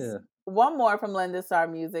is. yeah. One more from Linda Star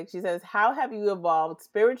Music. She says, how have you evolved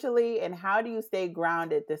spiritually and how do you stay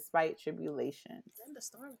grounded despite tribulations? Linda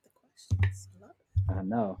Star with the questions. I love it. I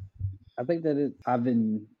know. I think that I've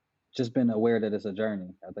been aware that it's a journey.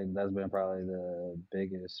 I think that's been probably the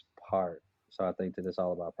biggest part. So I think that it's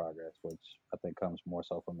all about progress, which I think comes more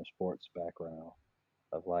so from the sports background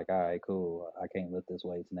of like, all right, cool. I can't lift this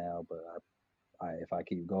weights now, but if I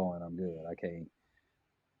keep going, I'm good. I can't,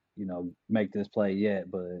 make this play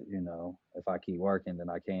yet, but if I keep working, then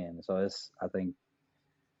I can. So I think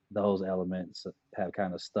those elements have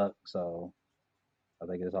kind of stuck. So I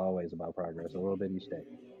think it's always about progress, a little bit each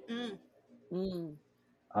day.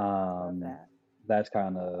 Love that. That's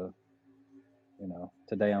kind of,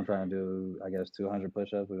 today I'm trying to do, I guess, 200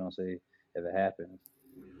 push-ups. We're gonna see if it happens,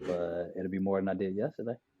 but it'll be more than I did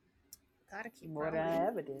yesterday. Gotta keep more than I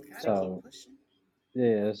ever did. Gotta So keep pushing.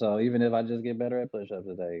 yeah, so even if I just get better at push-ups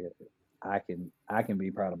today, I can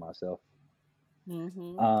be proud of myself.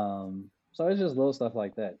 Mm-hmm. So it's just little stuff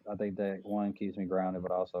like that. I think that one keeps me grounded,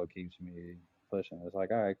 but also keeps me pushing. It's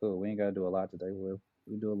like, all right, cool. We ain't gotta do a lot today.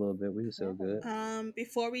 We do a little bit. We still Yeah. good.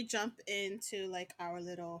 Before we jump into like our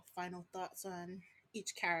little final thoughts on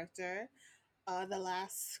each character, the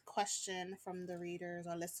last question from the readers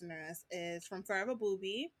or listeners is from Forever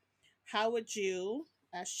Booby. How would you,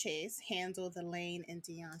 as Chase, handle the Lane and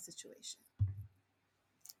Dion situation?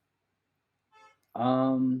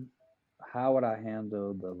 Um, how would I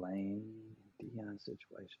handle the Lane Dion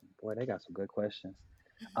situation? Boy, they got some good questions.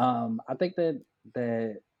 I think that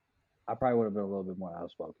I probably would have been a little bit more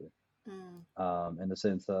outspoken. Mm, In the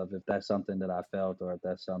sense of if that's something that I felt or if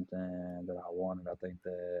that's something that I wanted, I think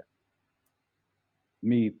that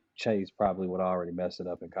me, Chase, probably would have already messed it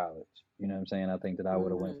up in college. You know what I'm saying? I think that I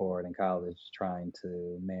would have went Mm-hmm. forward in college trying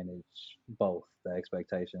to manage both the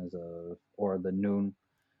expectations of or the new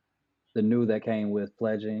that came with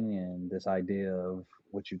pledging and this idea of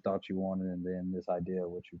what you thought you wanted and then this idea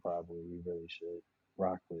of what you probably really should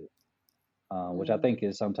rock with. Which I Mm. think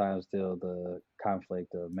is sometimes still the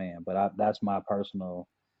conflict of man, but that's my personal.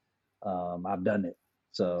 I've done it.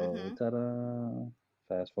 So mm-hmm. ta-da!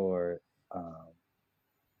 Fast forward. Um,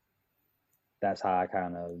 that's how I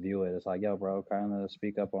kind of view it. It's like, yo, bro, kind of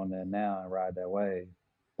speak up on that now and ride that wave.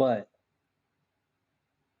 But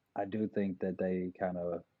I do think that they kind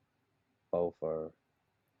of both are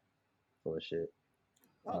full of shit.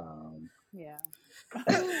 Oh, Um, Yeah.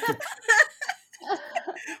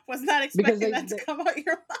 was not because expecting that to come out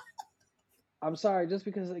your mouth. I'm sorry, just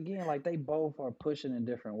because again, like they both are pushing in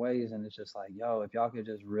different ways, and it's just like, yo, if y'all could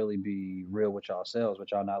just really be real with yourselves,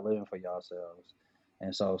 but y'all not living for yourselves,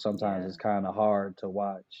 and so sometimes Yeah. it's kind of hard to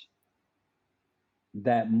watch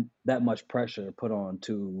that much pressure put on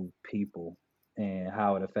two people and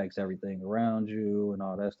how it affects everything around you and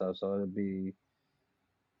all that stuff. So it'd be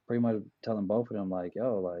pretty much telling both of them like,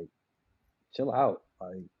 yo, like chill out,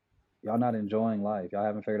 like y'all not enjoying life. Y'all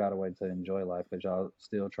haven't figured out a way to enjoy life because y'all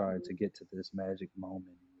still trying to get to this magic moment,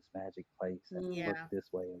 this magic place, and Mm. look Yeah.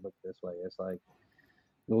 this way and look this way. It's like,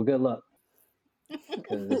 well, good luck,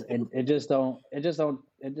 because it just don't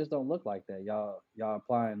look like that. Y'all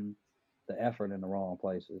applying the effort in the wrong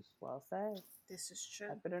places. Well said. This is true.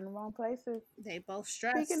 I put it in the wrong places. They both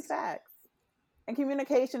Speaking stressed. facts. And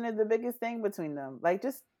communication is the biggest thing between them. Like,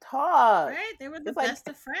 just talk. Right? They were the It's like best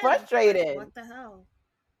of friends. Like, frustrated. what the hell?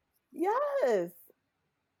 Yes.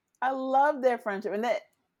 I love their friendship. And that,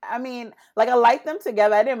 I mean, like, I like them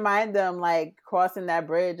together. I didn't mind them, like, crossing that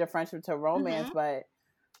bridge of friendship to romance. Mm-hmm. But,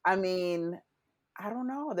 I mean, I don't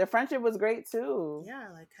know. Their friendship was great, too. Yeah,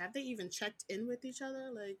 like have they even checked in with each other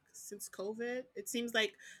like since COVID? It seems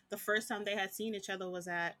like the first time they had seen each other was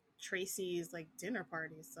at Tracy's like dinner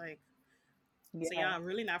parties. Like, so Yeah. y'all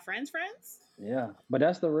really not friends? Yeah, but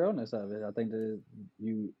that's the realness of it. I think that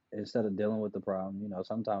you instead of dealing with the problem,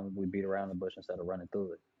 sometimes we beat around the bush instead of running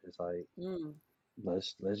through it. It's like Mm.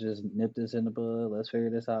 let's just nip this in the bud. Let's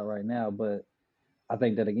figure this out right now. But I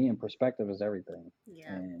think that again, perspective is everything.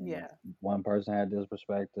 Yeah. And Yeah. one person had this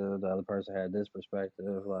perspective, the other person had this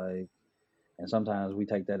perspective. Like, and sometimes we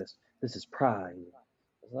take that as this is pride.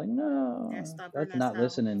 It's like They're no, stubborn that's as not hell.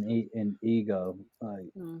 listening in ego. Like,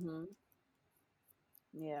 Mm-hmm.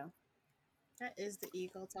 Yeah. That is the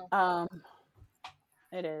ego talking. Um,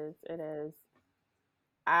 it is. It is.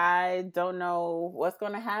 I don't know what's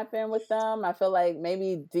going to happen with them. I feel like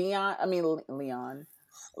maybe Leon, Who?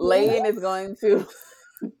 Lane is going to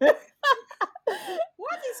Who are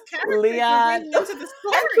these characters you're Leon. bringing into the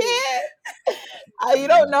I story? can't. You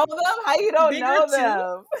don't know them? How you don't Bigger know two?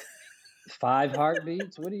 them? 5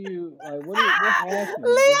 heartbeats. What do you like? What happened?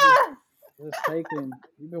 Leon. It's taking.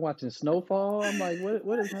 You've been watching Snowfall. I'm like,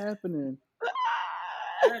 what is happening?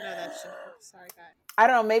 I don't know that show. Sorry, guys. I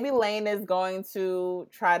don't know. Maybe Lane is going to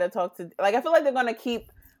try to talk to. Like, I feel like they're going to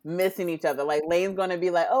keep missing each other. Like, Lane's going to be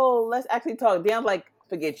like, "Oh, let's actually talk." Dan's like,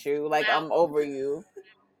 "Forget you. Like, Wow. I'm over you."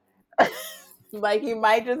 Like, he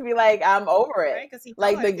might just be like, "I'm over it." Right? Because he told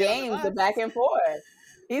Like her the to get on the games, the bus. back and forth.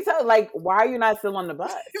 He's like, "Why are you not still on the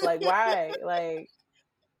bus? Like, why?" Like,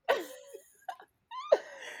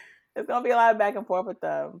 it's gonna be a lot of back and forth with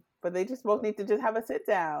them. But they just both need to just have a sit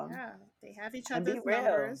down Yeah, they have each and be other's real.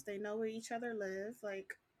 numbers. They know where each other live. Like,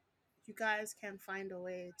 you guys can find a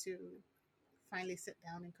way to finally sit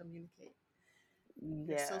down and communicate.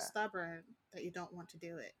 You're so Yeah. stubborn that you don't want to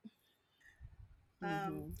do it.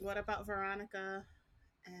 Mm-hmm. What about Veronica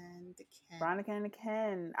and Ken? Veronica and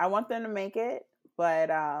Ken. I want them to make it, but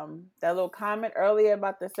that little comment earlier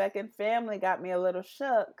about the second family got me a little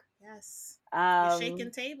shook. Yes, you're Um,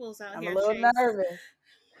 shaking tables out I'm a here, little Chase. nervous.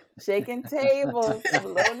 shaking tables. I'm a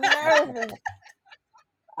little nervous.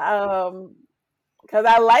 Because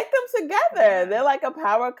I like them together. They're like a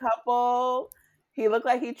power couple. He looked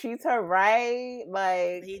like he treats her right.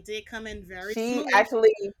 Like He did come in very she smooth.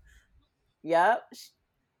 actually, yep.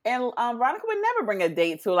 And Veronica would never bring a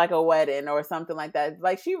date to like a wedding or something like that.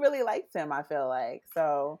 Like she really likes him. I feel like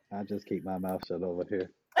so. I just keep my mouth shut over here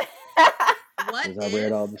What because I read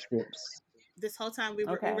if all the scripts. this whole time we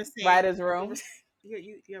were Okay, saying writer's room.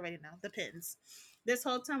 You already know the pins. This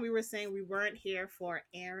whole time we were saying we weren't here for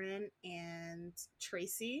Aaron and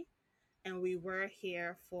Tracy, and we were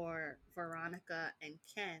here for Veronica and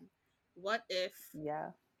Ken. What if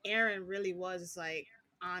Yeah. Aaron really was like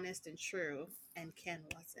honest and true, and Ken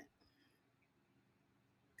wasn't?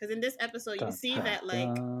 Because in this episode, you Dun, see dun, that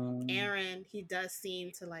like dun. Aaron, he does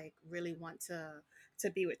seem to like really want to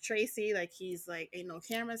be with Tracy. Like he's like, ain't no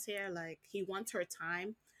cameras here. Like he wants her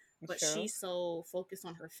time, but True. she's so focused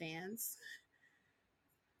on her fans.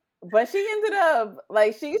 But she ended up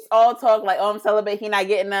like she's all talk like, "Oh, I'm celibate. He not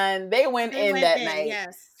getting none." They went in that night.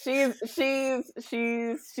 Yes. She's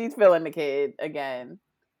feeling the kid again.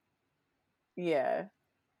 Yeah.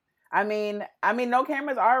 I mean, no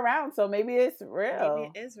cameras are around, so maybe it's real.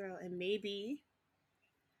 Maybe it is real, and maybe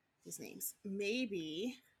his name's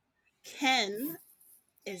maybe Ken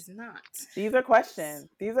is not. These are questions.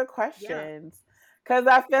 Because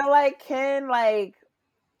I feel like Ken, like,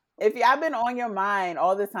 if y'all been on your mind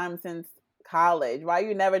all this time since college, why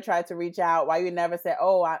you never tried to reach out? Why you never said,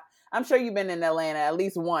 "Oh, I'm sure you've been in Atlanta at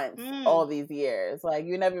least once all these years." Like,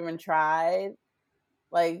 you never even tried.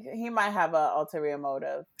 Like, he might have an ulterior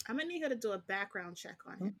motive. I'm gonna need her to do a background check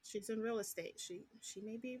on him. She's in real estate. She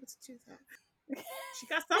may be able to do that. She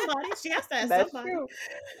got somebody. She has to have somebody. True.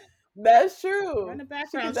 That's true. Run a She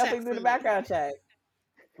background can check. definitely do the background check.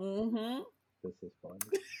 Mm-hmm. This is funny.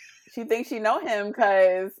 She thinks she know him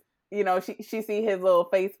because, you know, she see his little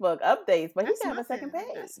Facebook updates, but he can have a second page.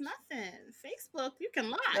 That's nothing. Facebook, you can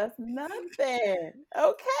lie. That's nothing.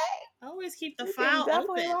 Okay. Always keep the You can file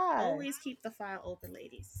definitely open. lie. Always keep the file open,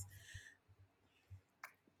 ladies.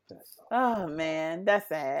 Oh man, that's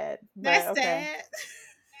sad. That's sad.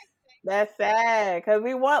 That's sad because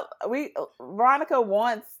Veronica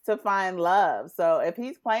wants to find love. So if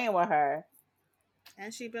he's playing with her,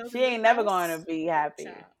 and she ain't never going to be happy.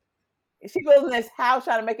 Child. She building this house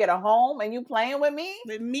trying to make it a home, and you playing with me?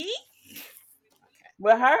 With me?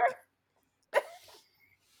 With her?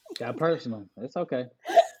 Got personal. It's okay.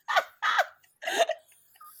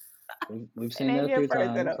 We've seen that a few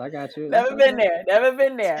times. I got you. Never been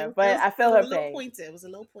there. But I feel her pain. It was a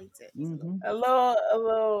little pointed. Mm-hmm. A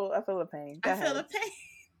little. I feel the pain. I feel the pain.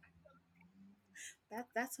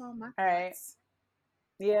 That's all my thoughts. All right.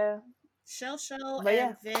 Yeah. Show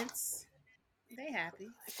and Vince, they happy.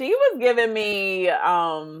 She was giving me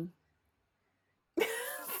I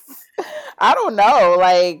don't know,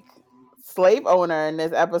 like slave owner in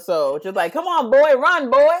this episode. Just like, come on, boy, run,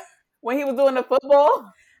 boy. When he was doing the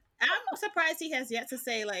football. I'm surprised he has yet to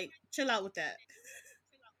say, like, chill out with that.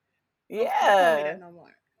 Yeah. Don't call me that no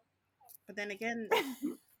more. But then again,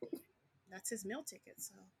 that's his meal ticket,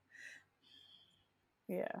 so.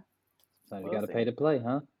 Yeah. So you got to pay to play,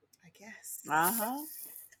 huh? I guess. Uh-huh.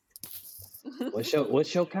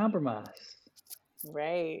 What's your compromise?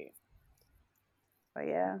 Right. But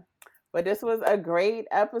yeah. But this was a great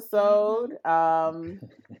episode.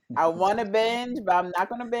 I want to binge, but I'm not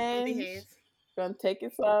going to binge. Gonna take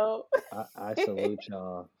it slow. I salute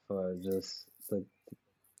y'all for just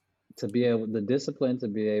to be able, the discipline to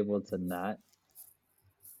be able to not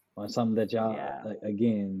on something that y'all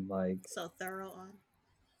again like so thorough on.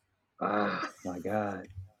 Ah, my God.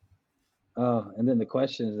 Oh, and then the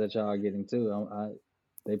questions that y'all are getting too.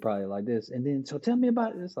 They probably like this. And then so tell me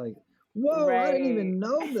about it. It's like, whoa, I didn't even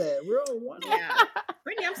know that. We're all one. Yeah,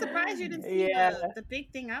 Brittany, I'm surprised you didn't see the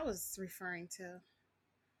big thing I was referring to.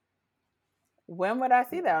 When would I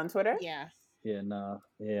see that on Twitter? Yeah. Yeah, no.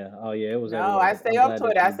 Yeah. Oh, yeah, it was. No, I stay off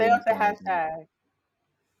Twitter. I stay off the hashtag.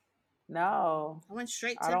 No. I went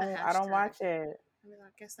straight to the hashtag. I don't watch it. I mean, I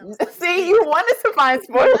guess that was see, you wanted to find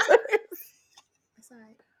spoilers. That's all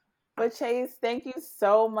right. But Chase, thank you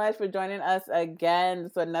so much for joining us again.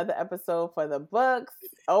 So another episode for the books.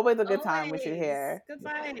 Always a good time with you here. Good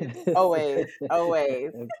vibes. Always.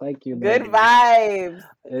 Thank you. Good vibes.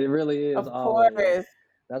 It really is. Of course.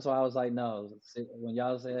 That's why I was like, no. When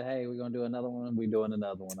y'all said, hey, we're going to do another one, we're doing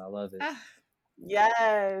another one. I love it.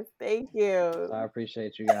 Yes. Thank you. So I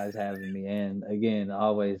appreciate you guys having me. And again,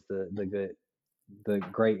 always the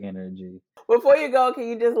great energy. Before you go, can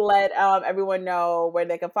you just let everyone know where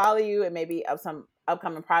they can follow you and maybe of some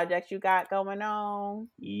upcoming projects you got going on?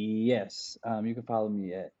 Yes. You can follow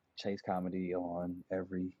me at Chase Comedy on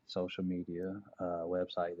every social media.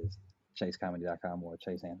 Website is chasecomedy.com or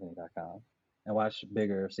chaseanthony.com. And watch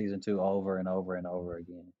Bigger season 2 over and over and over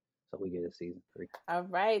again. So we get a season 3. All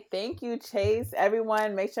right. Thank you, Chase.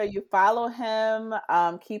 Everyone, make sure you follow him.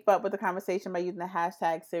 Keep up with the conversation by using the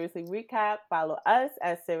hashtag Seriously Recap. Follow us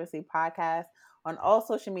at Seriously Podcast on all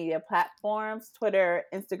social media platforms, Twitter,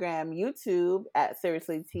 Instagram, YouTube at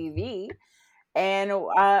Seriously TV. And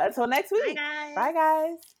until next week. Bye, guys. Bye,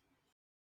 guys.